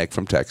dumb redneck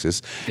from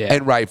Texas,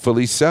 and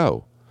rightfully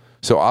so.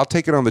 So I'll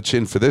take it on the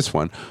chin for this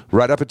one,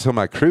 right up until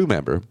my crew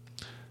member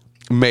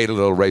made a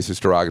little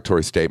racist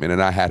derogatory statement,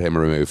 and I had him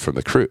removed from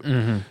the crew.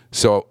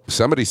 So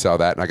somebody saw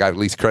that, and I got at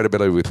least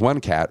credibility with one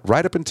cat,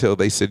 right up until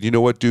they said, "You know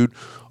what, dude?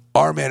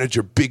 Our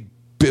manager, Big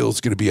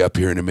Bill's going to be up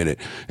here in a minute,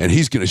 and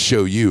he's going to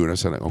show you." And I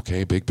said,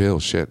 "Okay, Big Bill,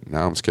 shit.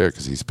 Now I'm scared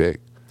because he's big."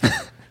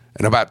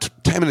 And about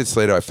 10 minutes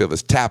later, I feel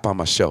this tap on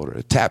my shoulder.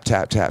 A tap,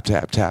 tap, tap,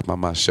 tap, tap on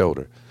my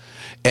shoulder.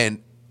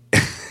 And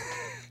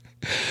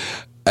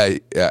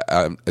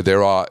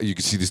they're all, you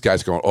can see these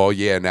guys going, "Oh,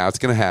 yeah, now it's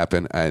going to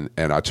happen." And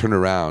I turn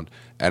around,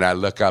 and I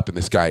look up, and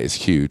this guy is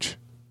huge.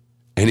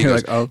 And he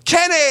goes, "Oh,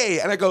 Kenny!"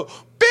 And I go,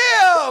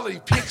 "Bill!" And he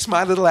picks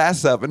my little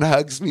ass up and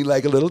hugs me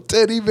like a little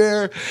teddy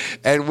bear.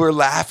 And we're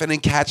laughing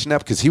and catching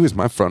up because he was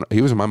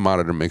my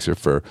monitor mixer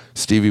for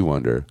Stevie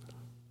Wonder.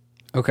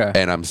 Okay.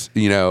 And I'm,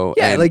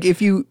 Yeah, like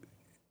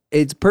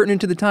it's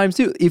pertinent to the times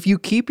too. If you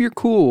keep your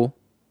cool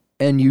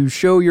and you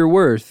show your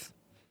worth,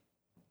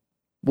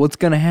 what's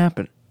going to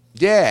happen?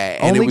 Yeah.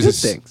 And Only it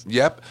was good things.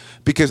 Yep.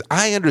 Because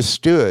I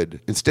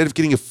understood, instead of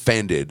getting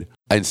offended,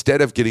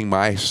 instead of getting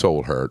my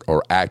soul hurt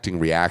or acting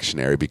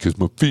reactionary because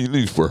my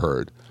feelings were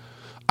hurt,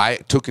 I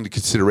took into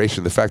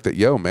consideration the fact that,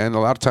 man, a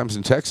lot of times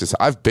in Texas,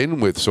 I've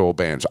been with soul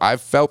bands.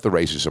 I've felt the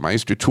racism. I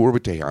used to tour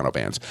with Tejano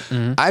bands.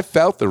 I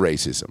felt the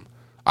racism.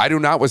 I do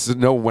not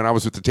know when I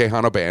was with the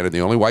Tejano band and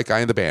the only white guy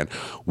in the band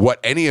what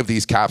any of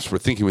these cops were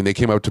thinking when they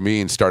came up to me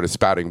and started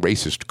spouting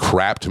racist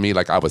crap to me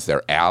like I was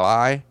their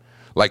ally.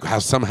 Like how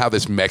somehow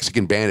this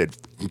Mexican band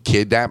had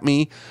kidnapped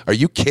me. Are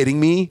you kidding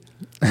me?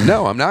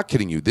 No, I'm not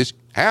kidding you. This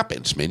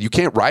happens, man. You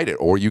can't write it,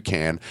 or you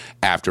can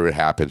after it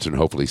happens and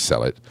hopefully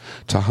sell it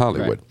to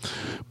Hollywood.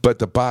 Right. But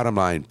the bottom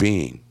line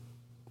being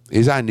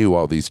is I knew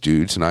all these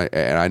dudes, and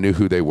I knew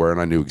who they were, and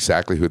I knew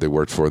exactly who they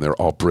worked for, and they're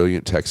all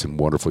brilliant techs and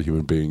wonderful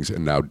human beings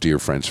and now dear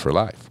friends for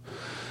life.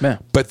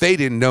 Man. But they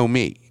didn't know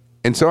me.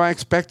 And so I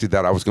expected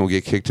that I was going to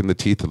get kicked in the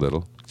teeth a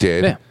little.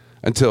 Did. Yeah.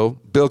 Until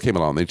Bill came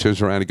along. Then he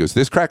turns around and goes,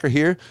 "This cracker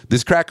here,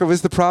 this cracker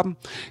is the problem.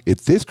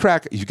 If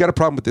you got a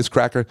problem with this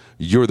cracker,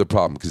 you're the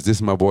problem, because this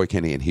is my boy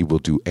Kenny, and he will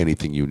do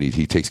anything you need.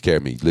 He takes care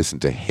of me. Listen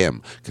to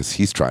him, because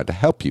he's trying to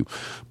help you."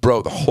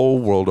 Bro, the whole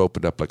world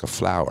opened up like a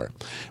flower,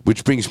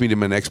 which brings me to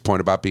my next point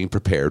about being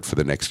prepared for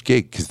the next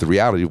gig, because the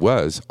reality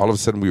was, all of a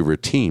sudden we were a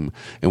team,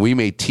 and we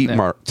made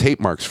tape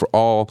marks for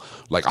all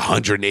like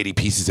 180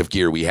 pieces of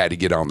gear we had to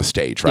get on the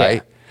stage, right?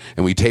 Yeah.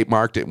 And we tape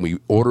marked it, and we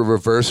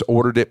reverse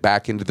ordered it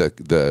back into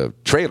the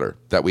trailer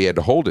that we had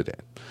to hold it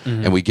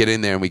in. And we get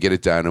in there and we get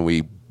it done, and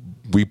we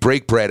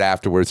break bread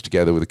afterwards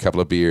together with a couple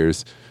of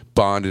beers,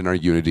 bond in our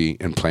unity,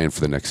 and plan for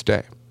the next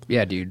day.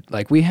 Yeah, dude.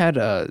 Like we had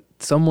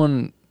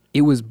someone,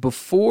 it was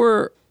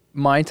before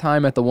my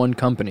time at the one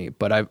company,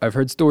 but I've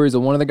heard stories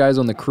of one of the guys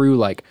on the crew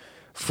like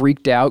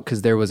freaked out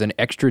because there was an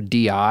extra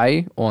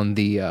DI on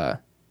the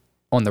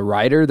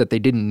rider that they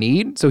didn't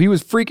need. So he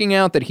was freaking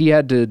out that he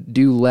had to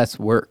do less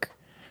work.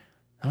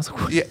 I was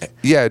like, what?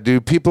 Yeah,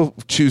 dude. People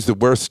choose the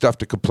worst stuff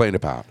to complain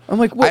about. I'm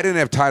like, what? I didn't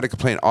have time to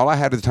complain. All I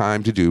had the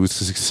time to do was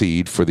to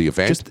succeed for the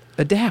event. Just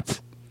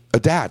adapt.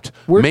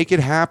 Make it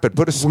happen.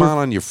 Put a smile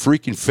on your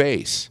freaking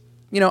face.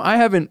 I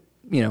haven't,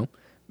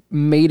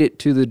 made it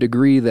to the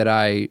degree that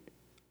I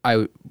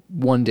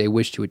one day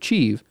wish to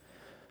achieve.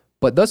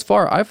 But thus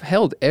far, I've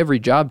held every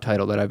job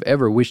title that I've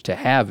ever wished to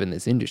have in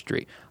this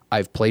industry.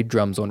 I've played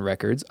drums on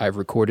records. I've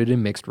recorded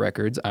and mixed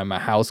records. I'm a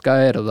house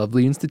guy at a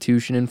lovely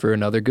institution and for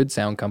another good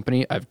sound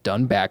company. I've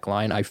done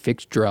backline. I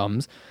fixed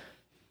drums.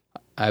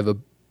 I have a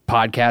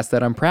podcast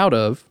that I'm proud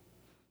of.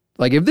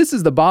 Like, if this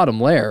is the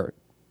bottom layer,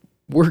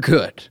 we're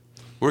good.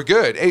 We're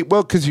good. Hey,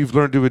 well, because you've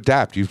learned to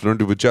adapt. You've learned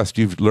to adjust.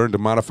 You've learned to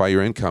modify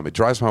your income. It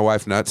drives my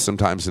wife nuts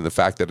sometimes in the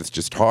fact that it's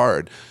just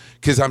hard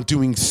because I'm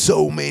doing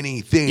so many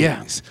things.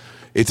 Yeah.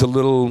 It's a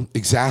little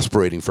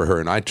exasperating for her,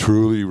 and I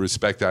truly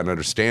respect that and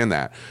understand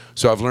that.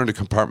 So I've learned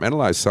to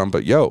compartmentalize some,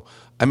 but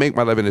I make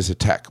my living as a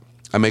tech.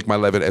 I make my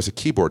living as a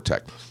keyboard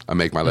tech. I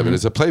make my living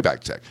as a playback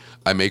tech.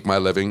 I make my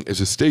living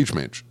as a stage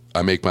manager.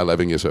 I make my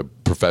living as a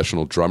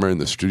professional drummer in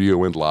the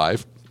studio and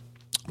live,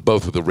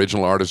 both with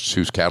original artists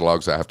whose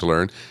catalogs I have to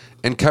learn,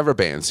 and cover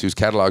bands whose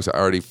catalogs I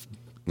already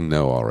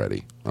know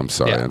already. I'm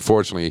sorry. Yeah.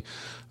 Unfortunately,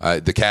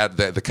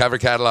 the cover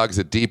catalog is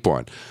a deep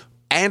one.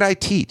 And I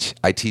teach.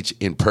 I teach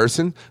in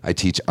person. I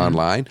teach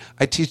online.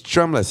 I teach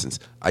drum lessons.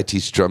 I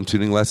teach drum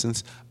tuning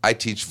lessons. I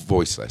teach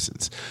voice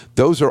lessons.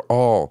 Those are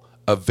all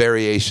a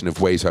variation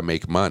of ways I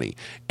make money.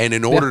 And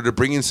in order to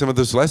bring in some of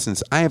those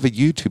lessons, I have a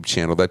YouTube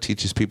channel that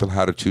teaches people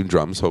how to tune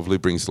drums, hopefully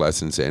brings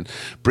lessons in,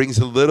 brings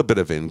a little bit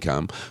of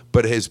income,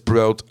 but has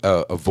built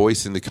a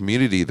voice in the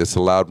community that's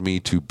allowed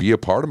me to be a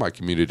part of my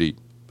community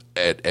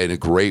in a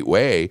great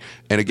way.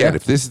 And again,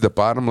 if this is the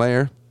bottom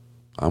layer,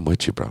 I'm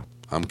with you, bro.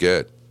 I'm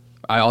good.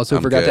 I also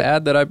forgot to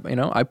add that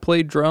I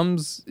played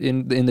drums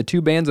in the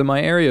two bands in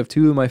my area of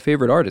two of my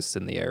favorite artists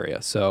in the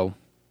area. So,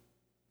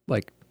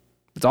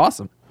 it's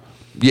awesome.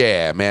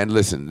 Yeah, man.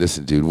 Listen,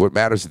 dude. What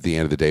matters at the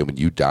end of the day when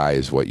you die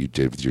is what you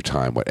did with your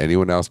time. What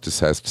anyone else just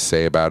has to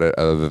say about it,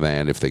 other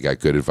than if they got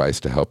good advice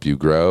to help you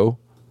grow,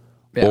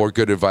 or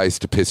good advice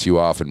to piss you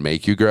off and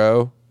make you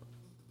grow.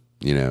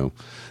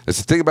 That's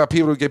the thing about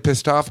people who get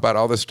pissed off about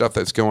all this stuff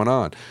that's going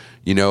on.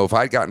 If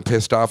I'd gotten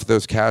pissed off at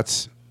those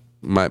cats.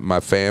 My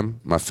fam,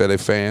 my Philly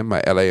fam,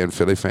 my LA and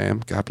Philly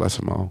fam, God bless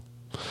them all.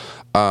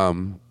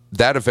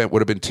 That event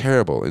would have been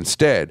terrible.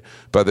 Instead,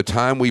 by the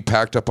time we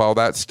packed up all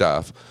that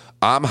stuff,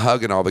 I'm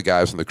hugging all the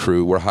guys on the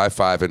crew. We're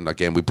high-fiving.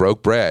 Again, we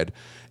broke bread.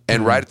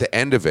 And right at the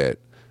end of it,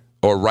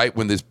 or right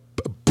when this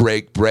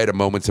break bread a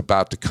moment's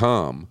about to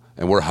come,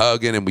 and we're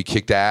hugging and we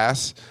kicked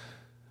ass,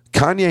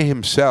 Kanye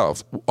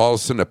himself all of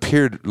a sudden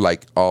appeared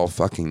like all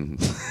fucking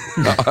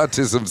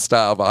autism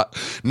style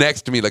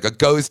next to me like a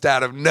ghost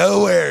out of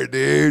nowhere,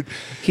 dude.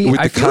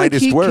 I feel like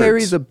he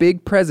carries a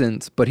big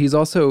presence, but he's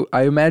also,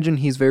 I imagine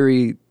he's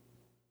very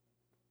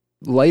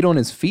light on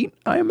his feet,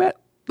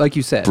 like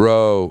you said.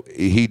 Bro,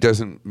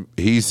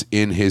 he's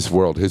in his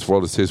world. His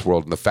world is his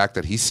world. And the fact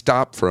that he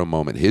stopped for a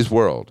moment, his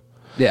world,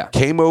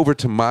 came over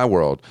to my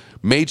world,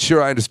 made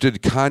sure I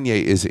understood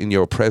Kanye is in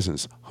your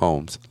presence,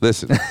 Holmes.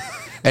 Listen.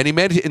 And he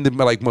meant it in the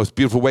most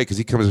beautiful way because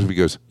he comes up and he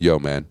goes, yo,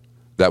 man,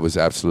 that was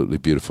absolutely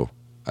beautiful.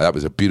 That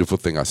was a beautiful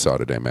thing I saw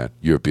today, man.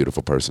 You're a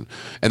beautiful person.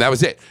 And that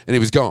was it. And he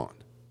was gone.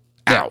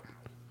 Out.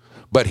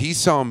 But he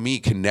saw me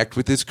connect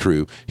with his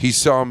crew. He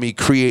saw me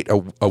create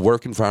a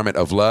work environment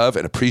of love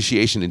and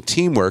appreciation and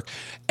teamwork.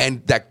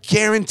 And that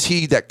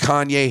guaranteed that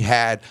Kanye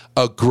had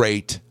a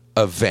great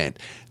event.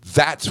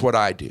 That's what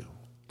I do.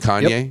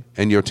 Kanye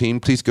and your team,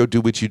 please go do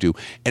what you do.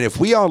 And if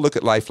we all look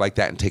at life like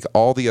that and take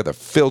all the other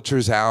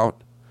filters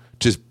out,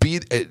 just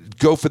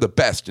go for the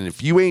best. And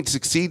if you ain't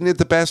succeeding at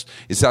the best,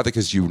 it's either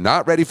because you're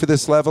not ready for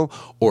this level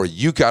or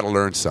you got to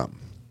learn something.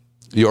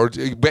 You're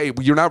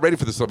not ready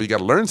for this level. You got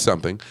to learn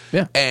something.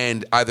 Yeah.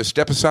 And either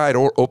step aside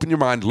or open your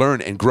mind,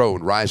 learn, and grow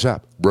and rise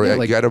up.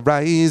 You got to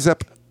rise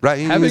up,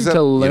 rise up. Having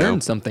to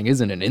learn something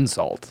isn't an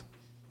insult.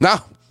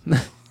 No.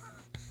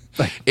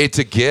 It's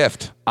a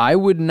gift. I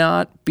would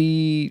not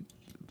be,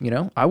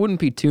 I wouldn't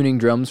be tuning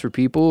drums for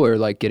people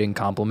or getting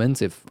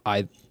compliments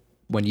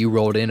when you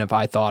rolled in, if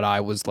I thought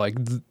I was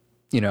the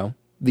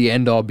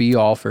end all be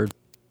all for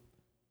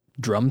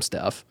drum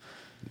stuff.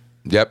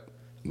 Yep.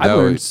 I've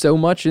learned so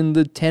much in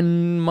the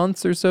 10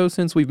 months or so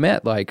since we've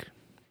met.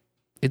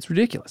 It's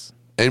ridiculous.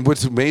 And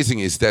what's amazing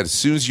is that as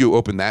soon as you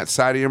open that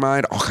side of your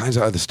mind, all kinds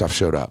of other stuff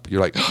showed up. You're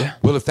like,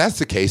 well, if that's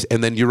the case,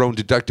 and then your own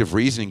deductive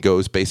reasoning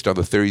goes based on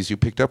the theories you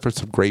picked up from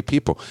some great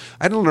people.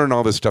 I didn't learn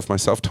all this stuff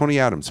myself. Tony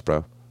Adams,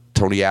 bro.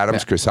 Tony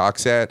Adams, Chris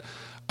Oxett.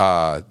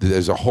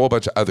 There's a whole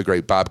bunch of other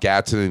great, Bob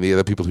Gatson and the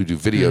other people who do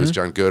videos,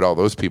 John Good, all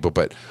those people.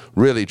 But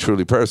really,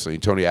 truly, personally,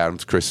 Tony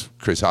Adams, Chris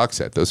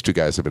Oxett, those two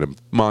guys have been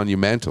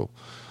monumental.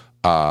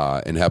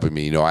 in helping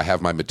me. I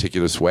have my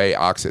meticulous way.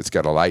 Oxet's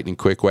got a lightning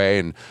quick way.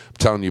 And I'm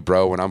telling you,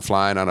 bro, when I'm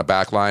flying on a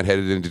back line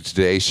headed into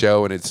today's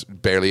show and it's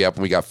barely up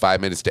and we got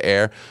 5 minutes to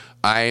air,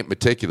 I ain't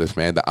meticulous,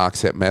 man. The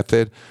Oxet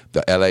method,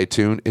 the LA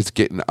tune, it's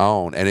getting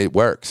on and it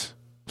works.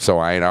 So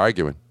I ain't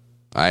arguing.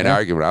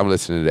 I'm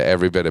listening to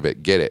every bit of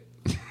it. Get it.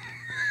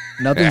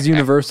 Nothing's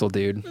universal,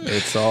 dude.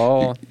 It's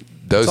all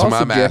those it's are all my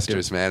subjective.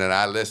 masters, man, and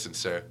I listen,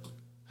 sir.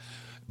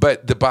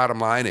 But the bottom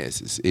line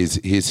is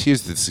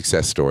here's the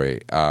success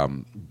story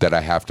that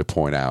I have to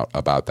point out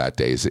about that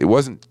day. It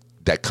wasn't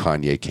that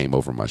Kanye came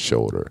over my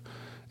shoulder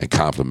and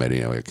complimented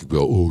me. I could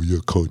go, oh yeah,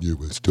 Kanye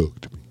West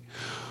talked to me.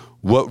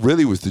 What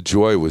really was the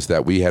joy was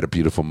that we had a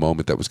beautiful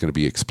moment that was going to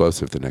be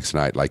explosive the next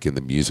night, like in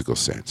the musical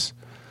sense.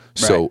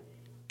 So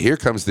here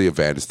comes the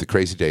event. It's the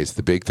crazy day. It's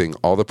the big thing.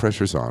 All the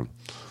pressure's on.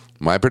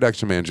 My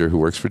production manager, who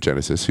works for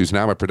Genesis, who's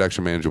now my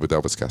production manager with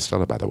Elvis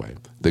Costello, by the way,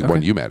 the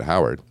one you met,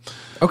 Howard.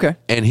 Okay.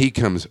 And he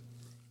comes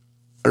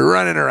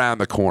running around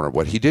the corner.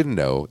 What he didn't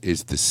know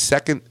is the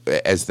second,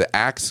 as the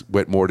acts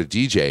went more to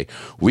DJ,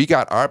 we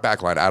got our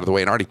backline out of the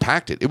way and already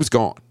packed it. It was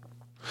gone.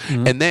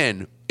 Mm-hmm. And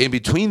then in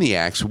between the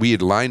acts, we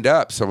had lined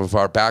up some of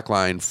our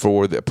backline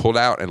pulled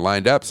out and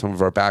lined up some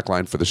of our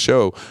backline for the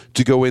show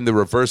to go in the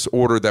reverse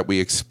order that we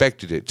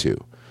expected it to.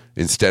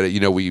 Instead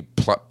of, we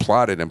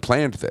plotted and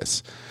planned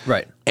this.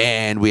 Right.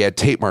 And we had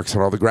tape marks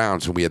on all the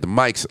grounds, and we had the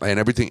mics, and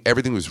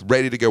everything was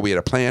ready to go. We had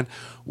a plan.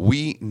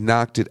 We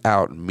knocked it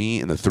out, me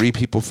and the 3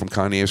 people from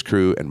Kanye's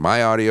crew and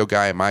my audio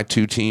guy and my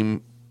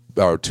 2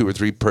 or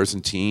 3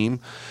 person team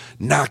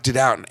knocked it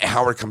out. And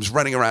Howard comes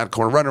running around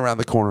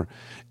the corner,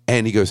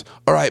 and he goes,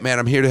 all right, man,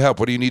 I'm here to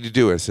help. What do you need to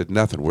do? I said,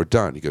 nothing. We're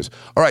done. He goes,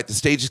 all right, the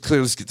stage is clear.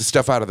 Let's get the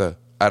stuff out of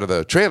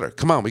the trailer.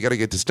 Come on, we got to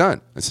get this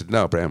done. I said,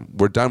 no, Bram,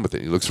 we're done with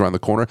it. He looks around the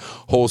corner.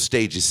 Whole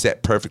stage is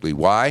set perfectly.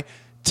 Why?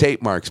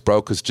 Tape marks,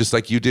 bro, because just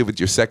like you did with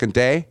your second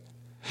day,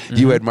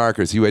 you had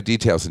markers, you had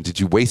details. And did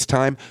you waste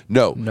time?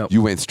 No. Nope.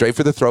 You went straight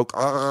for the throat,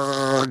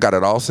 got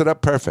it all set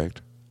up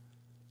perfect.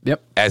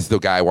 Yep. As the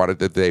guy wanted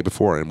the day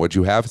before. And what'd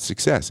you have?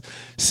 Success.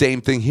 Same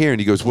thing here.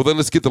 And he goes, well, then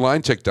let's get the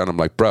line check done. I'm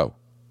like, bro,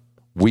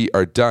 we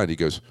are done. He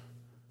goes,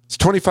 it's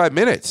 25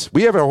 minutes.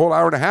 We have a whole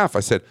hour and a half. I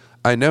said,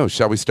 I know.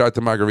 Shall we start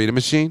the margarita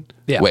machine?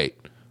 Yeah. Wait.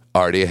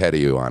 Already ahead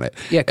of you on it.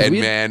 Yeah,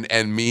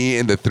 and me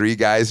and the 3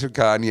 guys from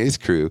Kanye's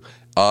crew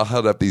all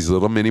held up these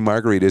little mini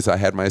margaritas I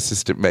had my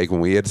assistant make when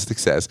we had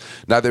success.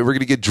 Now, they were going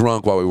to get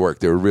drunk while we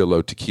worked. They were real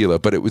low tequila,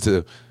 but it was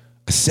a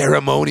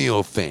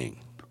ceremonial thing.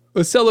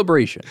 A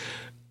celebration.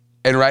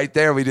 And right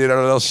there, we did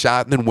our little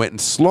shot and then went and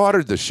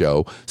slaughtered the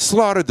show,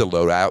 slaughtered the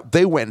loadout.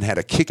 They went and had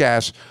a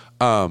kick-ass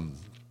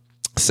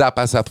South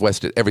by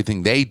Southwest at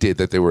everything they did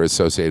that they were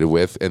associated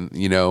with. And,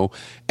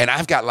 and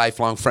I've got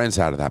lifelong friends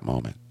out of that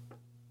moment,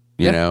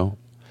 you know?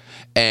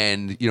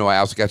 And, I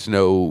also got to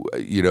know,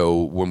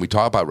 when we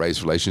talk about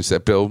race relations,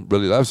 that Bill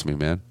really loves me,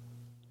 man.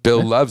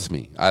 Bill loves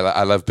me.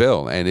 I love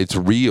Bill, and it's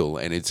real.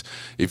 And it's,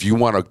 if you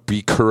want to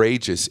be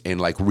courageous and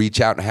like reach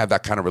out and have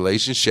that kind of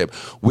relationship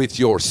with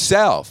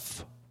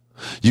yourself,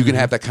 you can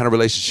have that kind of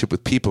relationship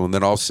with people. And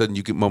then all of a sudden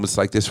you get moments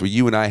like this where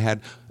you and I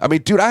had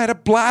a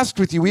blast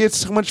with you. We had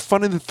so much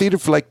fun in the theater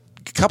for like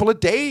a couple of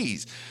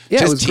days.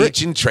 Yeah, just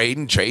teaching,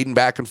 trading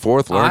back and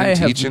forth, learning,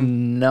 teaching. I have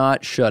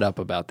not shut up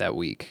about that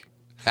week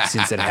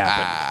since it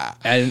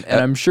happened.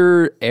 And I'm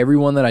sure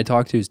everyone that I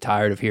talk to is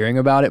tired of hearing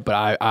about it,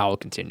 but I'll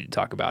continue to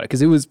talk about it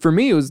because for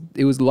me,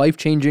 it was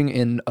life-changing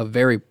in a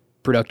very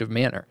productive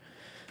manner,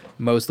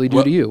 mostly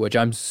due to you, which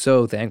I'm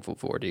so thankful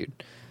for,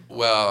 dude.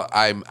 Well,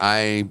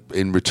 I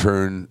in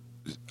return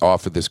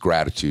offer this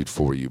gratitude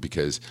for you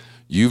because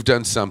you've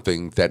done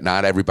something that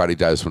not everybody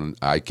does when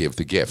I give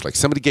the gift. Like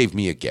somebody gave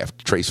me a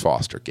gift. Trace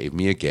Foster gave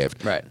me a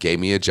gift, gave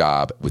me a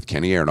job with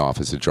Kenny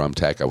Aronoff as a drum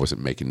tech. I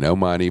wasn't making no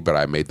money, but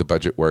I made the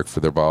budget work for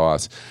their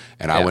boss.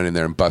 And I went in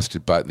there and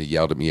busted butt, and they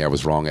yelled at me I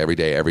was wrong every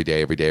day,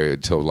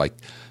 until like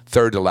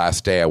third to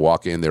last day I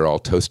walk in, they're all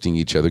toasting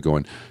each other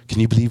going,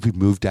 can you believe we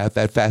moved out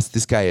that fast?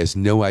 This guy has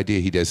no idea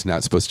he's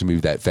not supposed to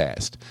move that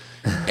fast.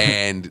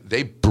 And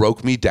they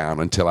broke me down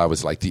until I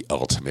was like the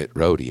ultimate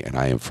roadie, and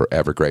I am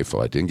forever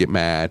grateful. I didn't get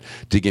mad,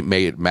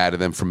 mad at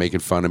them for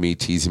making fun of me,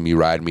 teasing me,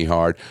 riding me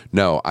hard.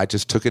 No, I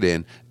just took it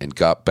in and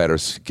got better,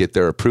 get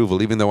their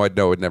approval, even though I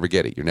know I'd never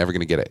get it. You're never going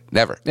to get it.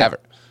 Never, ever.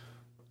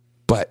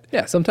 But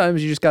yeah,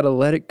 sometimes you just got to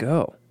let it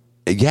go.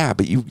 Yeah,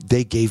 but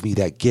they gave me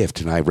that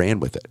gift, and I ran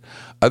with it.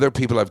 Other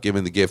people I've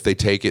given the gift, they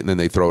take it, and then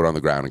they throw it on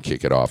the ground and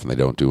kick it off, and they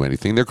don't do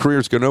anything. Their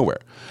careers go nowhere.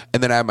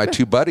 And then I have my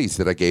 2 buddies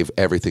that I gave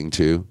everything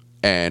to,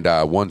 and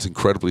one's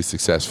incredibly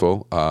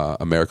successful,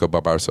 Americo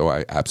Barbarso.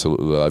 I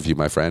absolutely love you,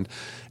 my friend.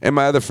 And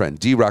my other friend,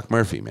 D-Rock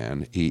Murphy,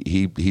 man.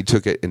 He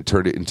took it and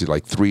turned it into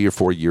like 3 or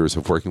 4 years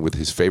of working with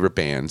his favorite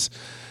bands.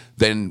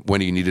 Then when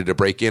he needed to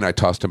break in, I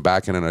tossed him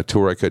back in on a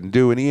tour I couldn't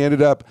do, and he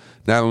ended up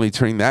not only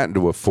turning that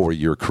into a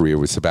 4-year career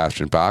with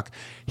Sebastian Bach,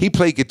 he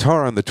played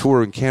guitar on the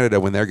tour in Canada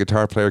when their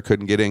guitar player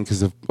couldn't get in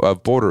because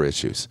of border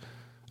issues,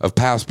 of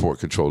passport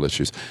control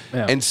issues.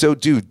 Yeah. And so,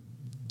 dude,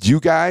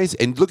 you guys,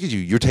 and look at you,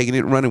 you're taking it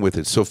and running with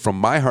it. So from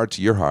my heart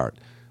to your heart,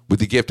 with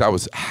the gift I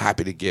was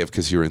happy to give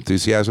because of your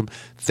enthusiasm,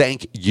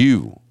 thank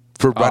you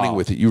for running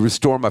with it. You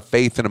restore my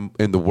faith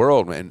in the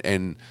world,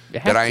 and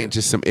that I ain't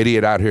just some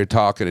idiot out here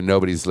talking and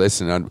nobody's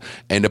listening.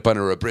 I end up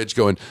under a bridge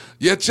going,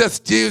 you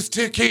just used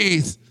 2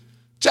 keys.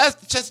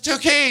 Just 2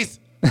 keys.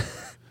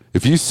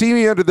 If you see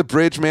me under the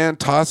bridge, man,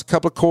 toss a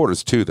couple of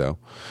quarters too, though,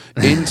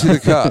 into the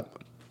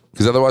cup.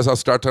 Because otherwise I'll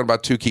start talking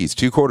about 2 keys.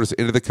 2 quarters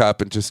into the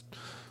cup and just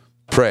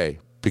pray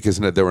because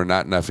there were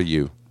not enough of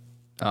you.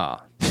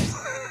 Ah.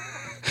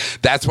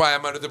 That's why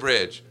I'm under the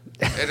bridge.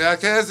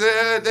 Because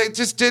they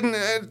just didn't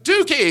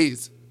 2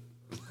 keys.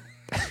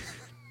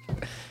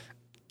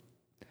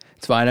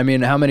 It's fine. I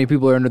mean, how many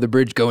people are under the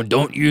bridge going,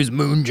 don't use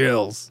moon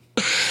gels?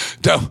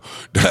 Don't.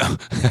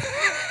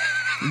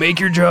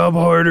 Make your job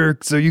harder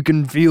so you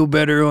can feel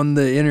better on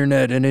the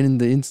internet and in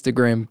the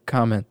Instagram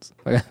comments.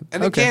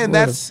 And again,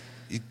 that's,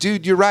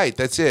 dude, you're right.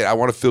 That's it. I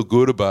want to feel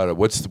good about it.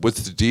 What's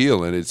the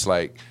deal? And it's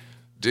like,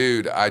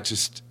 dude,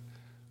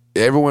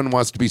 everyone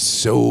wants to be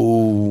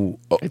so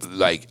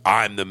like,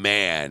 I'm the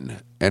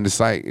man. And it's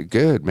like,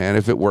 good, man.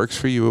 If it works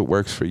for you, it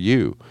works for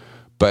you.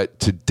 But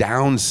to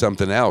down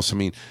something else, I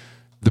mean,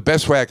 the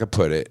best way I could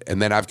put it,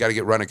 and then I've got to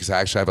get running because I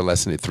actually have a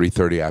lesson at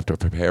 3:30 I have to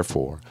prepare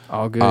for.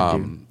 All good,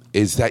 dude.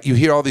 Is that you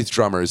hear all these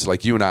drummers,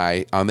 like you and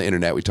I, on the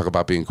internet, we talk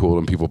about being cool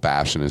and people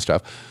bashing and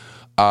stuff.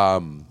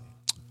 Lars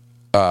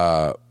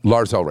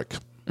Ulrich,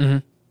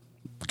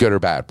 good or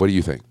bad? What do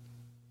you think?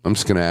 I'm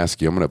just going to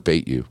ask you. I'm going to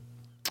bait you.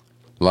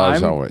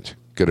 Lars Ulrich,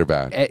 good or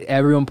bad?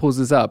 Everyone pulls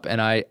this up,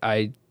 and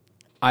I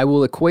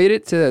will equate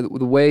it to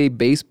the way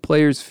bass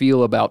players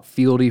feel about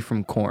Fieldy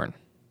from Korn.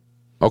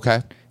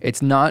 Okay.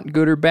 It's not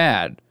good or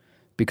bad,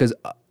 because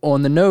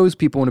on the nose,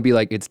 people want to be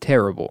like, it's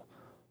terrible.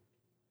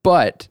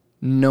 But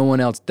no one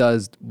else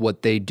does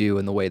what they do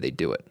and the way they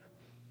do it.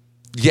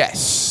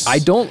 Yes. I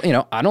don't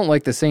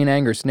like the St.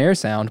 Anger snare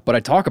sound, but I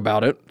talk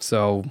about it,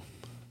 so.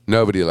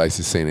 Nobody likes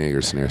the St.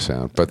 Anger snare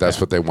sound, but that's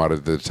what they wanted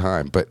at the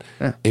time. But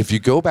if you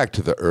go back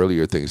to the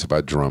earlier things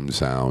about drum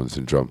sounds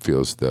and drum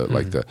feels,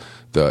 like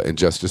the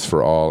Injustice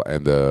for All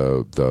and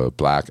the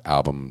Black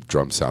Album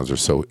drum sounds are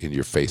so in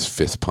your face,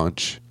 fist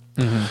punch.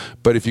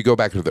 But if you go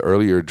back to the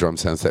earlier drum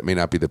sounds, that may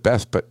not be the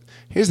best. But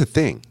here's the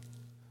thing.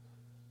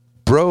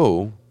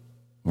 Bro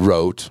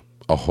wrote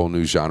a whole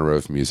new genre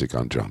of music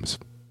on drums.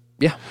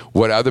 Yeah.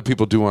 What other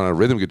people do on a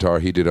rhythm guitar,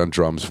 he did on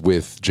drums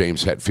with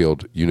James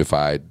Hetfield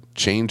unified.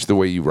 Change the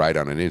way you write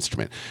on an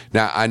instrument.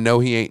 Now, I know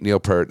he ain't Neil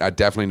Peart. I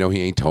definitely know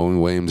he ain't Tony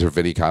Williams or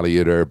Vinnie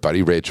Colaiuta or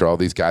Buddy Rich or all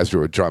these guys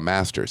who are drum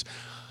masters.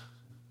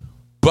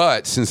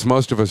 But since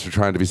most of us are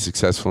trying to be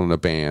successful in a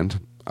band,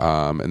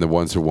 and the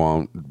ones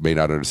who may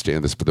not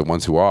understand this, but the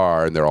ones who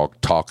are, and they're all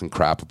talking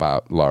crap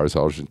about Lars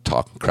Ulrich and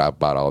talking crap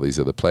about all these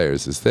other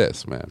players, is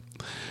this, man.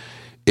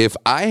 If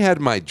I had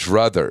my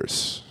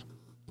druthers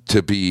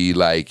to be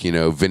like,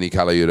 Vinnie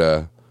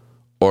Colaiuta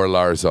or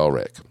Lars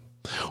Ulrich,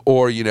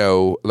 or,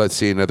 let's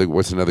see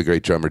what's another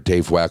great drummer,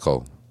 Dave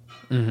Weckl,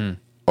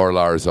 or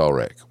Lars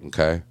Ulrich,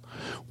 okay?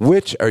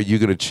 Which are you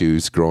going to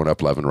choose growing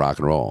up loving rock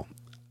and roll?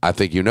 I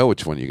think you know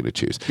which one you're going to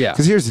choose. Yeah.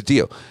 Because here's the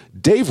deal.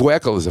 Dave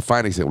Weckl is a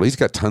fine example. He's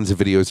got tons of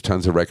videos,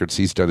 tons of records.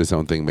 He's done his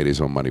own thing, made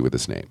his own money with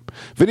his name.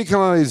 Vinnie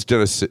Colaiuta's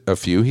done a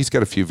few. He's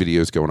got a few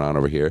videos going on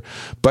over here.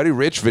 Buddy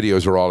Rich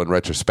videos are all in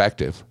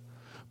retrospective.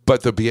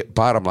 But the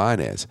bottom line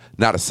is,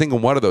 not a single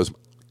one of those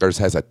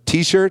has a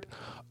T-shirt,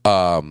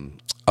 a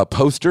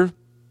poster,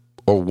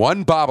 or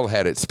one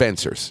bobblehead at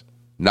Spencer's.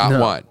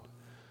 Not one.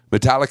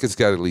 Metallica's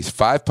got at least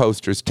 5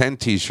 posters, 10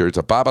 T-shirts,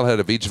 a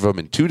bobblehead of each of them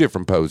in 2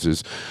 different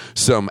poses,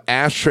 some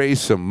ashtrays,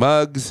 some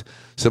mugs,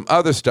 some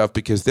other stuff,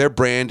 because their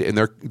brand and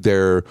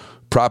their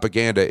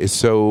propaganda is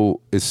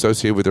so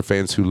associated with their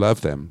fans who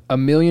love them.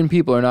 1 million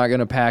people are not going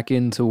to pack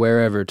into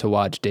wherever to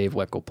watch Dave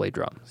Weckl play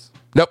drums.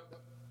 Nope.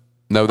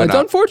 No, they're It's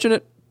not.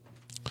 unfortunate.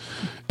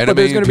 And But 1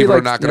 million people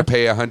are not going yeah. to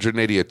pay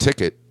 $180 a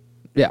ticket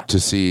to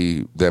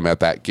see them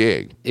at that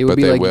gig. It would but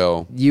be they like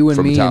will you and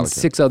for me Metallica. and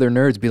 6 other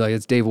nerds be like,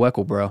 it's Dave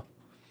Weckl, bro.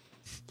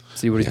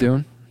 See what he's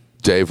doing?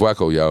 Dave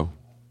Weckl, yo.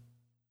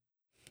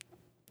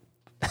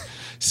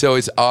 So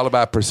it's all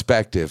about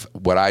perspective.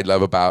 What I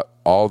love about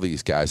all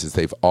these guys is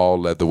they've all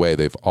led the way.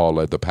 They've all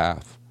led the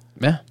path.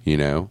 Yeah.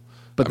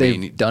 But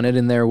they've done it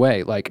in their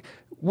way. Like,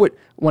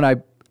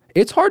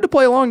 it's hard to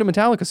play along to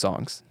Metallica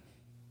songs.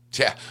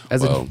 Yeah.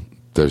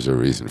 There's a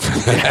reason for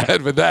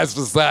that, but that's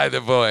beside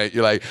the point.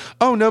 You're like,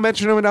 oh, no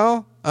metronome at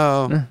all?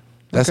 Oh,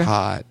 that's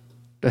hot.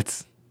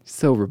 That's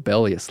so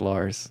rebellious,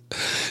 Lars.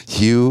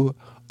 You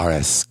are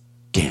a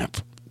scamp.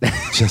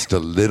 Just a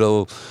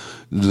little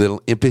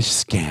impish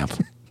scamp.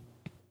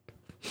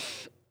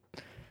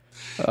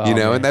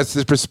 And that's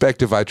the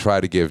perspective I try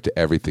to give to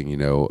everything,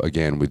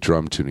 again, with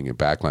drum tuning and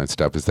backline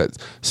stuff, is that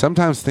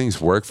sometimes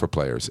things work for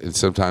players, and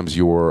sometimes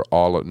your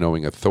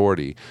all-knowing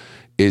authority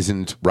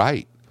isn't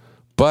right.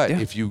 But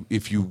if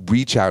you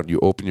reach out and you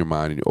open your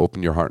mind and you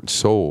open your heart and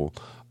soul,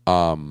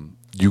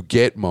 you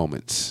get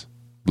moments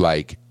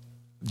like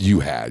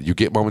you had. You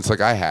get moments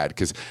like I had,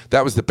 because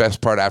that was the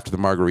best part after the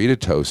margarita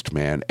toast,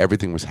 man.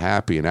 Everything was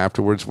happy, and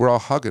afterwards we're all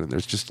hugging, and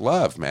there's just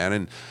love, man.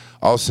 And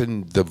all of a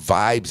sudden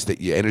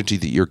the energy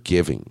that you're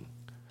giving,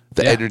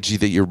 the energy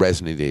that you're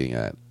resonating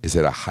at is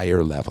at a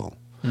higher level.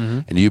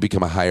 and you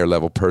become a higher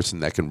level person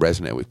that can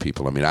resonate with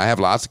people. I mean, I have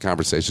lots of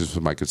conversations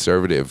with my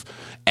conservative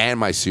and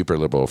my super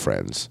liberal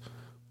friends,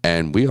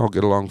 and we all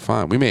get along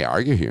fine. We may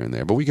argue here and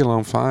there, but we get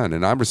along fine,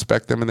 and I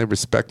respect them and they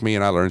respect me,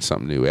 and I learn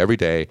something new every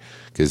day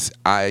because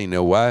I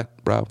know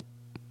what, bro?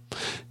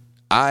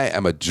 I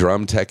am a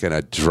drum tech and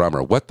a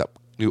drummer. What the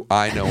do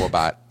I know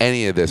about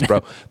any of this,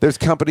 bro? There's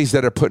companies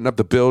that are putting up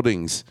the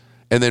buildings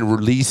and then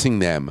releasing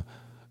them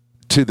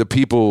to the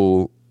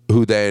people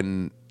who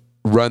then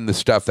run the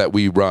stuff that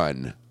we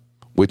run,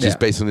 which is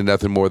basically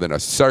nothing more than a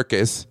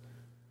circus.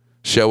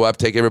 Show up,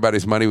 take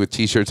everybody's money with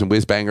T-shirts and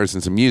whiz bangers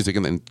and some music,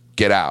 and then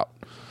get out.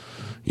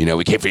 You know,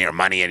 we came for your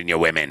money and your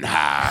women.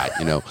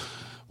 You know,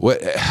 what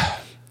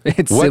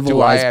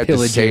do I have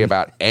to say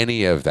about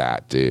any of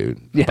that, dude?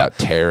 Yeah. About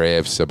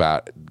tariffs,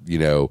 about, you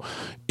know,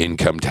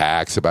 income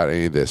tax, about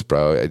any of this,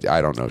 bro?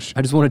 I don't know.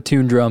 I just want to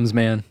tune drums,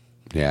 man.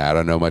 Yeah, I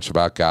don't know much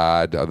about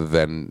God other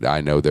than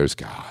I know there's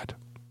God.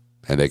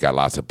 And they got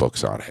lots of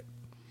books on it.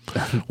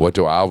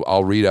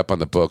 I'll read up on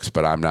the books,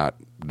 but I'm not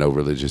no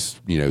religious,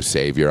 you know,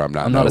 savior. I'm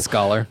not a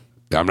scholar.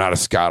 I'm not a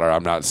scholar.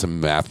 I'm not some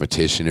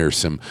mathematician or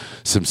some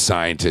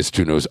scientist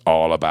who knows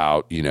all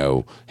about, you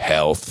know,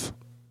 health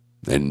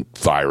and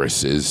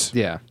viruses.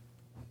 Yeah.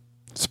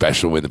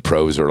 Especially when the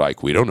pros are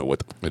like, we don't know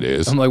what it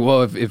is. I'm like,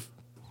 well, if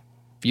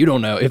you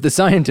don't know, if the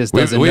scientist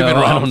doesn't know, we've been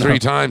wrong 3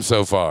 times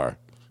so far.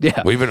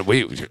 Yeah. We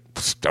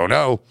don't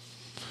know.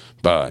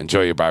 But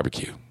enjoy your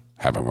barbecue.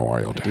 Have a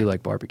Memorial Day. I do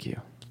like barbecue.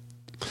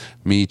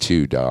 Me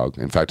too, dog.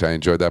 In fact, I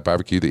enjoyed that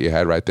barbecue that you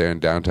had right there in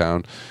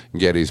downtown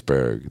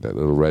Gettysburg. That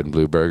little red and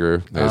blue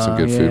burger. They had some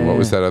good food. What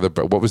was that other?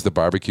 What was the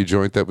barbecue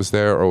joint that was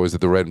there, or was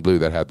it the red and blue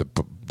that had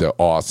the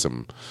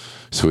awesome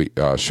sweet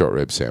short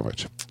rib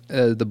sandwich?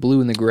 The blue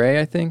and the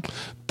gray, I think.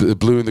 The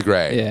blue and the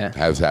gray. Yeah.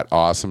 Has that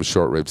awesome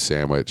short rib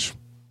sandwich.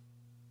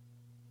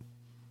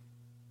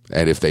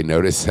 And if they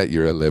notice that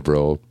you're a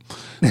liberal,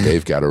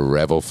 they've got a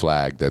rebel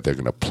flag that they're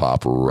going to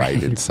plop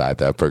right inside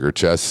that burger,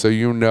 just so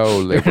you know,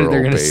 liberal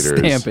they're gonna baiters.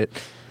 Stamp it.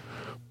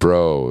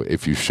 Bro,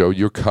 if you show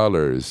your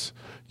colors,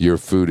 your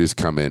food is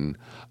coming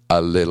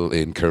a little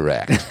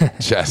incorrect.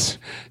 just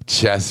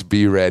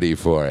be ready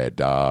for it,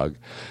 dog.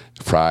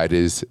 Pride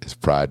is as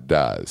pride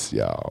does,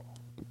 y'all.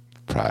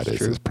 Pride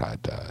is as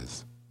pride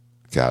does.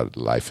 God,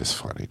 life is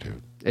funny,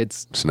 dude.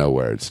 It's no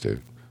words,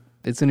 dude.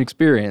 It's an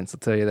experience, I'll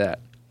tell you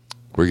that.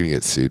 We're going to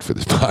get sued for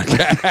this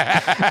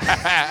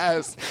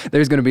podcast.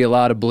 There's going to be a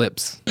lot of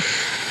blips.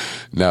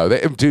 No,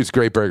 dude, it's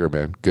great burger,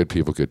 man. Good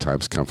people, good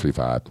times, comfy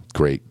vibe.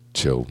 Great,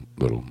 chill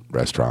little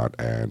restaurant,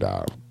 and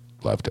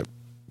loved it.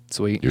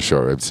 Sweet. Your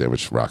short rib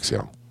sandwich rocks,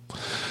 y'all.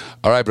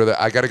 All right, brother.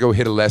 I got to go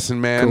hit a lesson,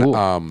 man.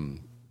 Cool.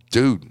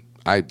 Dude,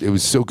 it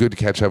was so good to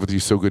catch up with you.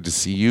 So good to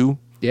see you.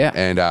 Yeah.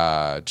 And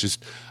I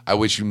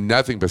wish you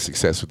nothing but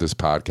success with this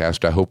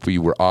podcast. I hope we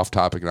were off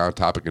topic and on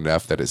topic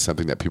enough that it's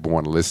something that people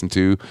want to listen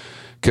to.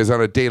 Because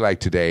on a day like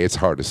today, it's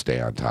hard to stay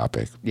on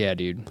topic. Yeah,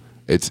 dude.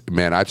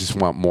 Man, I just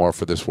want more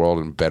for this world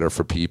and better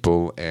for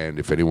people. And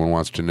if anyone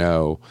wants to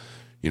know,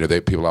 you know,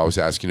 people always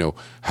ask, you know,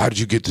 how did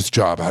you get this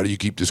job? How do you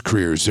keep this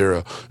career? Is there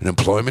an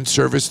employment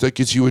service that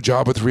gets you a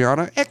job with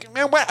Rihanna? Heck,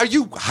 man, what, are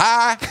you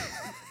high?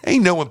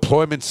 Ain't no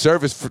employment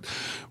service for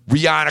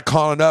Rihanna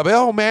calling up.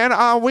 Oh,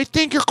 man, we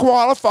think you're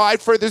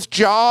qualified for this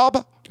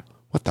job.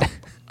 What the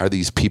are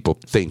these people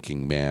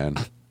thinking, man?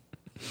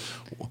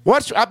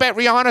 I bet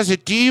Rihanna's a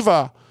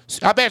diva.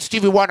 I bet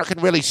Stevie Wonder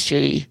can really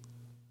see.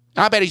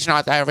 I bet he's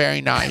not that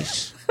very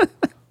nice.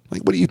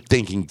 Like, what are you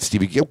thinking,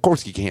 Stevie? Of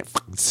course he can't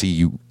fucking see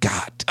you.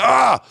 God.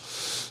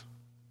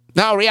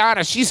 No,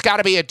 Rihanna, she's got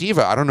to be a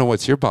diva. I don't know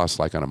what's your boss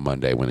like on a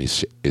Monday when he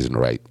isn't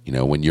right. You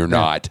know, when you're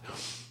not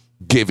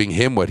giving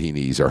him what he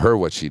needs or her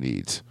what she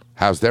needs.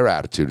 How's their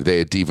attitude? Are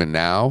they a diva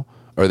now?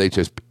 Or are they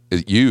just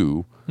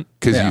you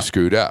because you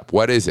screwed up?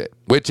 What is it?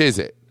 Which is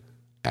it?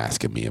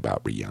 Asking me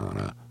about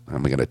Rihanna.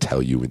 I'm going to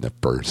tell you in the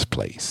first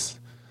place.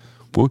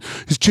 Well,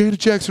 is Janet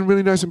Jackson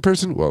really nice in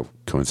person? Well,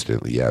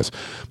 coincidentally, yes.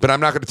 But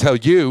I'm not going to tell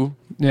you.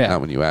 Yeah.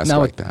 Not when you ask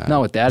like that.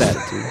 Not with that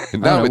attitude.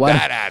 Not with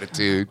that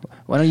attitude.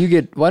 Why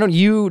don't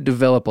you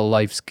develop a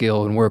life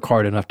skill and work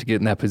hard enough to get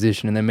in that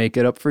position and then make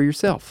it up for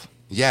yourself?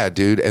 Yeah,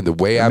 dude. And the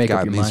way I've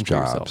gotten these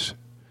jobs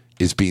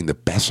is being the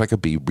best I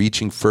could be,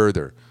 reaching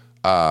further,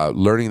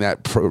 learning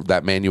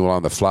that manual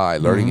on the fly,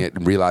 learning it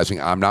and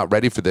realizing I'm not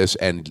ready for this,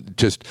 and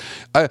just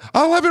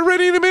I'll have it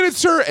ready in a minute,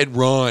 sir, and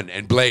run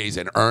and blaze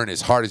and earn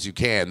as hard as you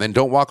can. Then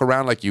don't walk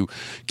around like you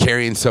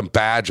carrying some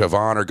badge of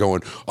honor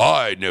going, oh,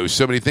 I know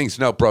so many things.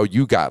 No, bro,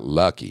 you got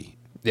lucky.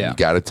 Yeah. You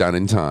got it done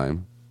in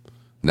time.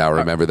 Now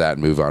remember that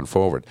and move on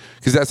forward.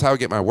 Because that's how I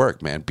get my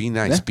work, man. Be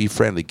nice, be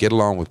friendly, get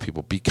along with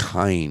people, be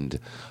kind.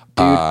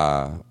 Dude,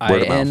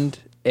 I end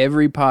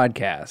every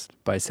podcast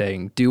by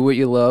saying, do what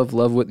you love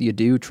what you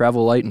do,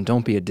 travel light, and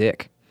don't be a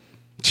dick.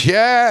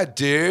 Yeah,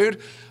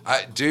 dude.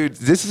 Dude,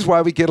 this is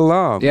why we get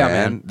along,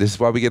 man. This is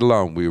why we get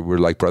along. We're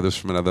like brothers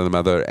from another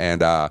mother.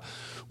 And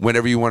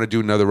whenever you want to do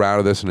another round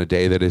of this on a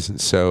day that isn't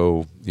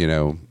so, you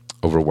know,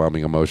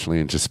 overwhelming emotionally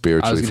and just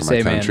spiritually for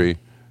my country,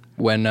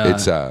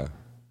 man,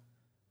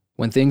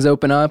 when things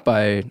open up,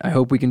 I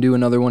hope we can do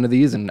another one of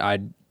these.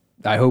 And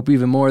I hope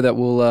even more that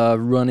we'll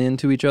run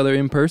into each other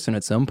in person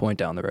at some point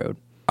down the road.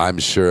 I'm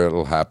sure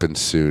it'll happen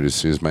soon. As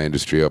soon as my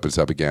industry opens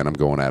up again, I'm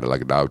going at it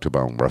like a dog to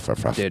bone. Ruff,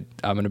 ruff, ruff. Dude,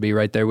 I'm going to be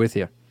right there with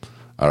you.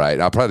 All right.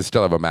 I'll probably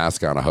still have a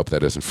mask on. I hope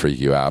that doesn't freak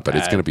you out, but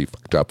it's going to be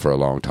fucked up for a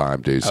long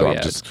time, dude. So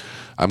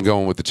I'm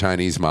going with the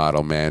Chinese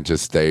model, man.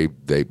 Just they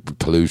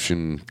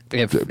pollution.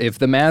 If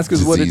the mask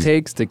is what it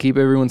takes to keep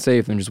everyone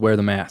safe, then just wear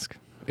the mask.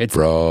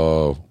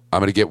 Bro, I'm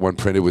going to get one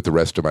printed with the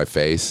rest of my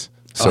face.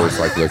 So it's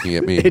like looking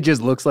at me. It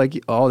just looks like,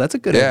 that's a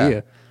good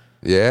idea.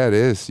 Yeah, it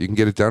is. You can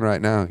get it done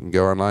right now. You can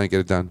go online and get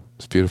it done.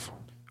 It's beautiful.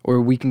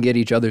 Or we can get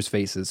each other's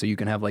faces so you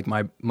can have like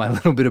my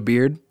little bit of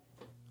beard.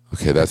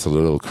 Okay, that's a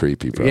little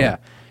creepy, bro. Yeah.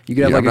 You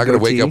could have I'm not going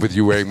to wake up with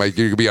you wearing you're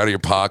going to be on your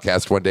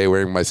podcast one day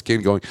wearing my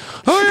skin going,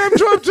 "Hi, I'm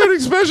drum tuning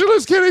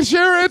specialist Kenny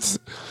Sharretts."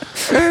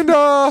 And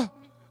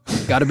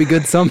got to be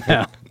good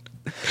somehow.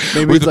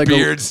 Maybe with it's the like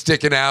beard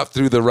sticking out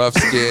through the rough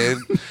skin.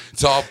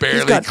 It's all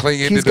barely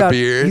clinging to the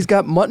beard. He's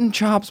got mutton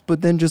chops,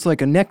 but then just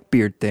like a neck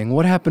beard thing.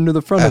 What happened to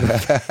the front of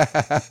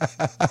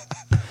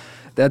it?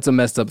 That's a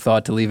messed up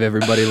thought to leave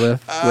everybody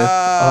with.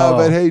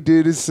 But hey,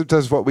 dude, it's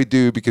sometimes what we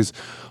do because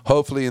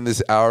hopefully in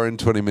this hour and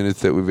 20 minutes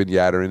that we've been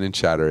yattering and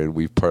chattering,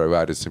 we've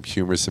provided some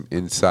humor, some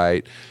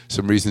insight,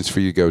 some reasons for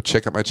you to go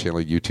check out my channel,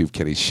 YouTube,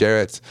 Kenny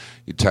Sharretts.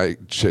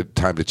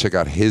 Time to check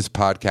out his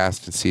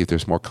podcast and see if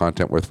there's more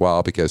content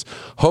worthwhile because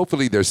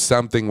hopefully there's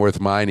something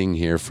worth mining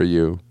here for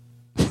you.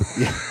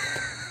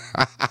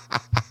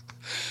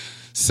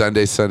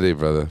 Sunday,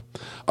 brother.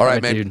 All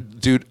right, man.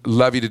 Dude,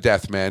 love you to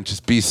death, man.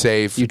 Just be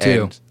safe. You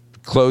too. And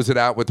close it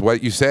out with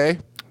what you say.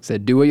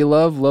 Said, do what you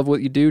love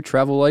what you do,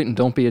 travel light, and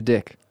don't be a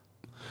dick.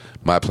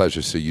 My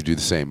pleasure. So you do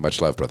the same.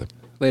 Much love, brother.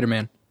 Later,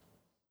 man.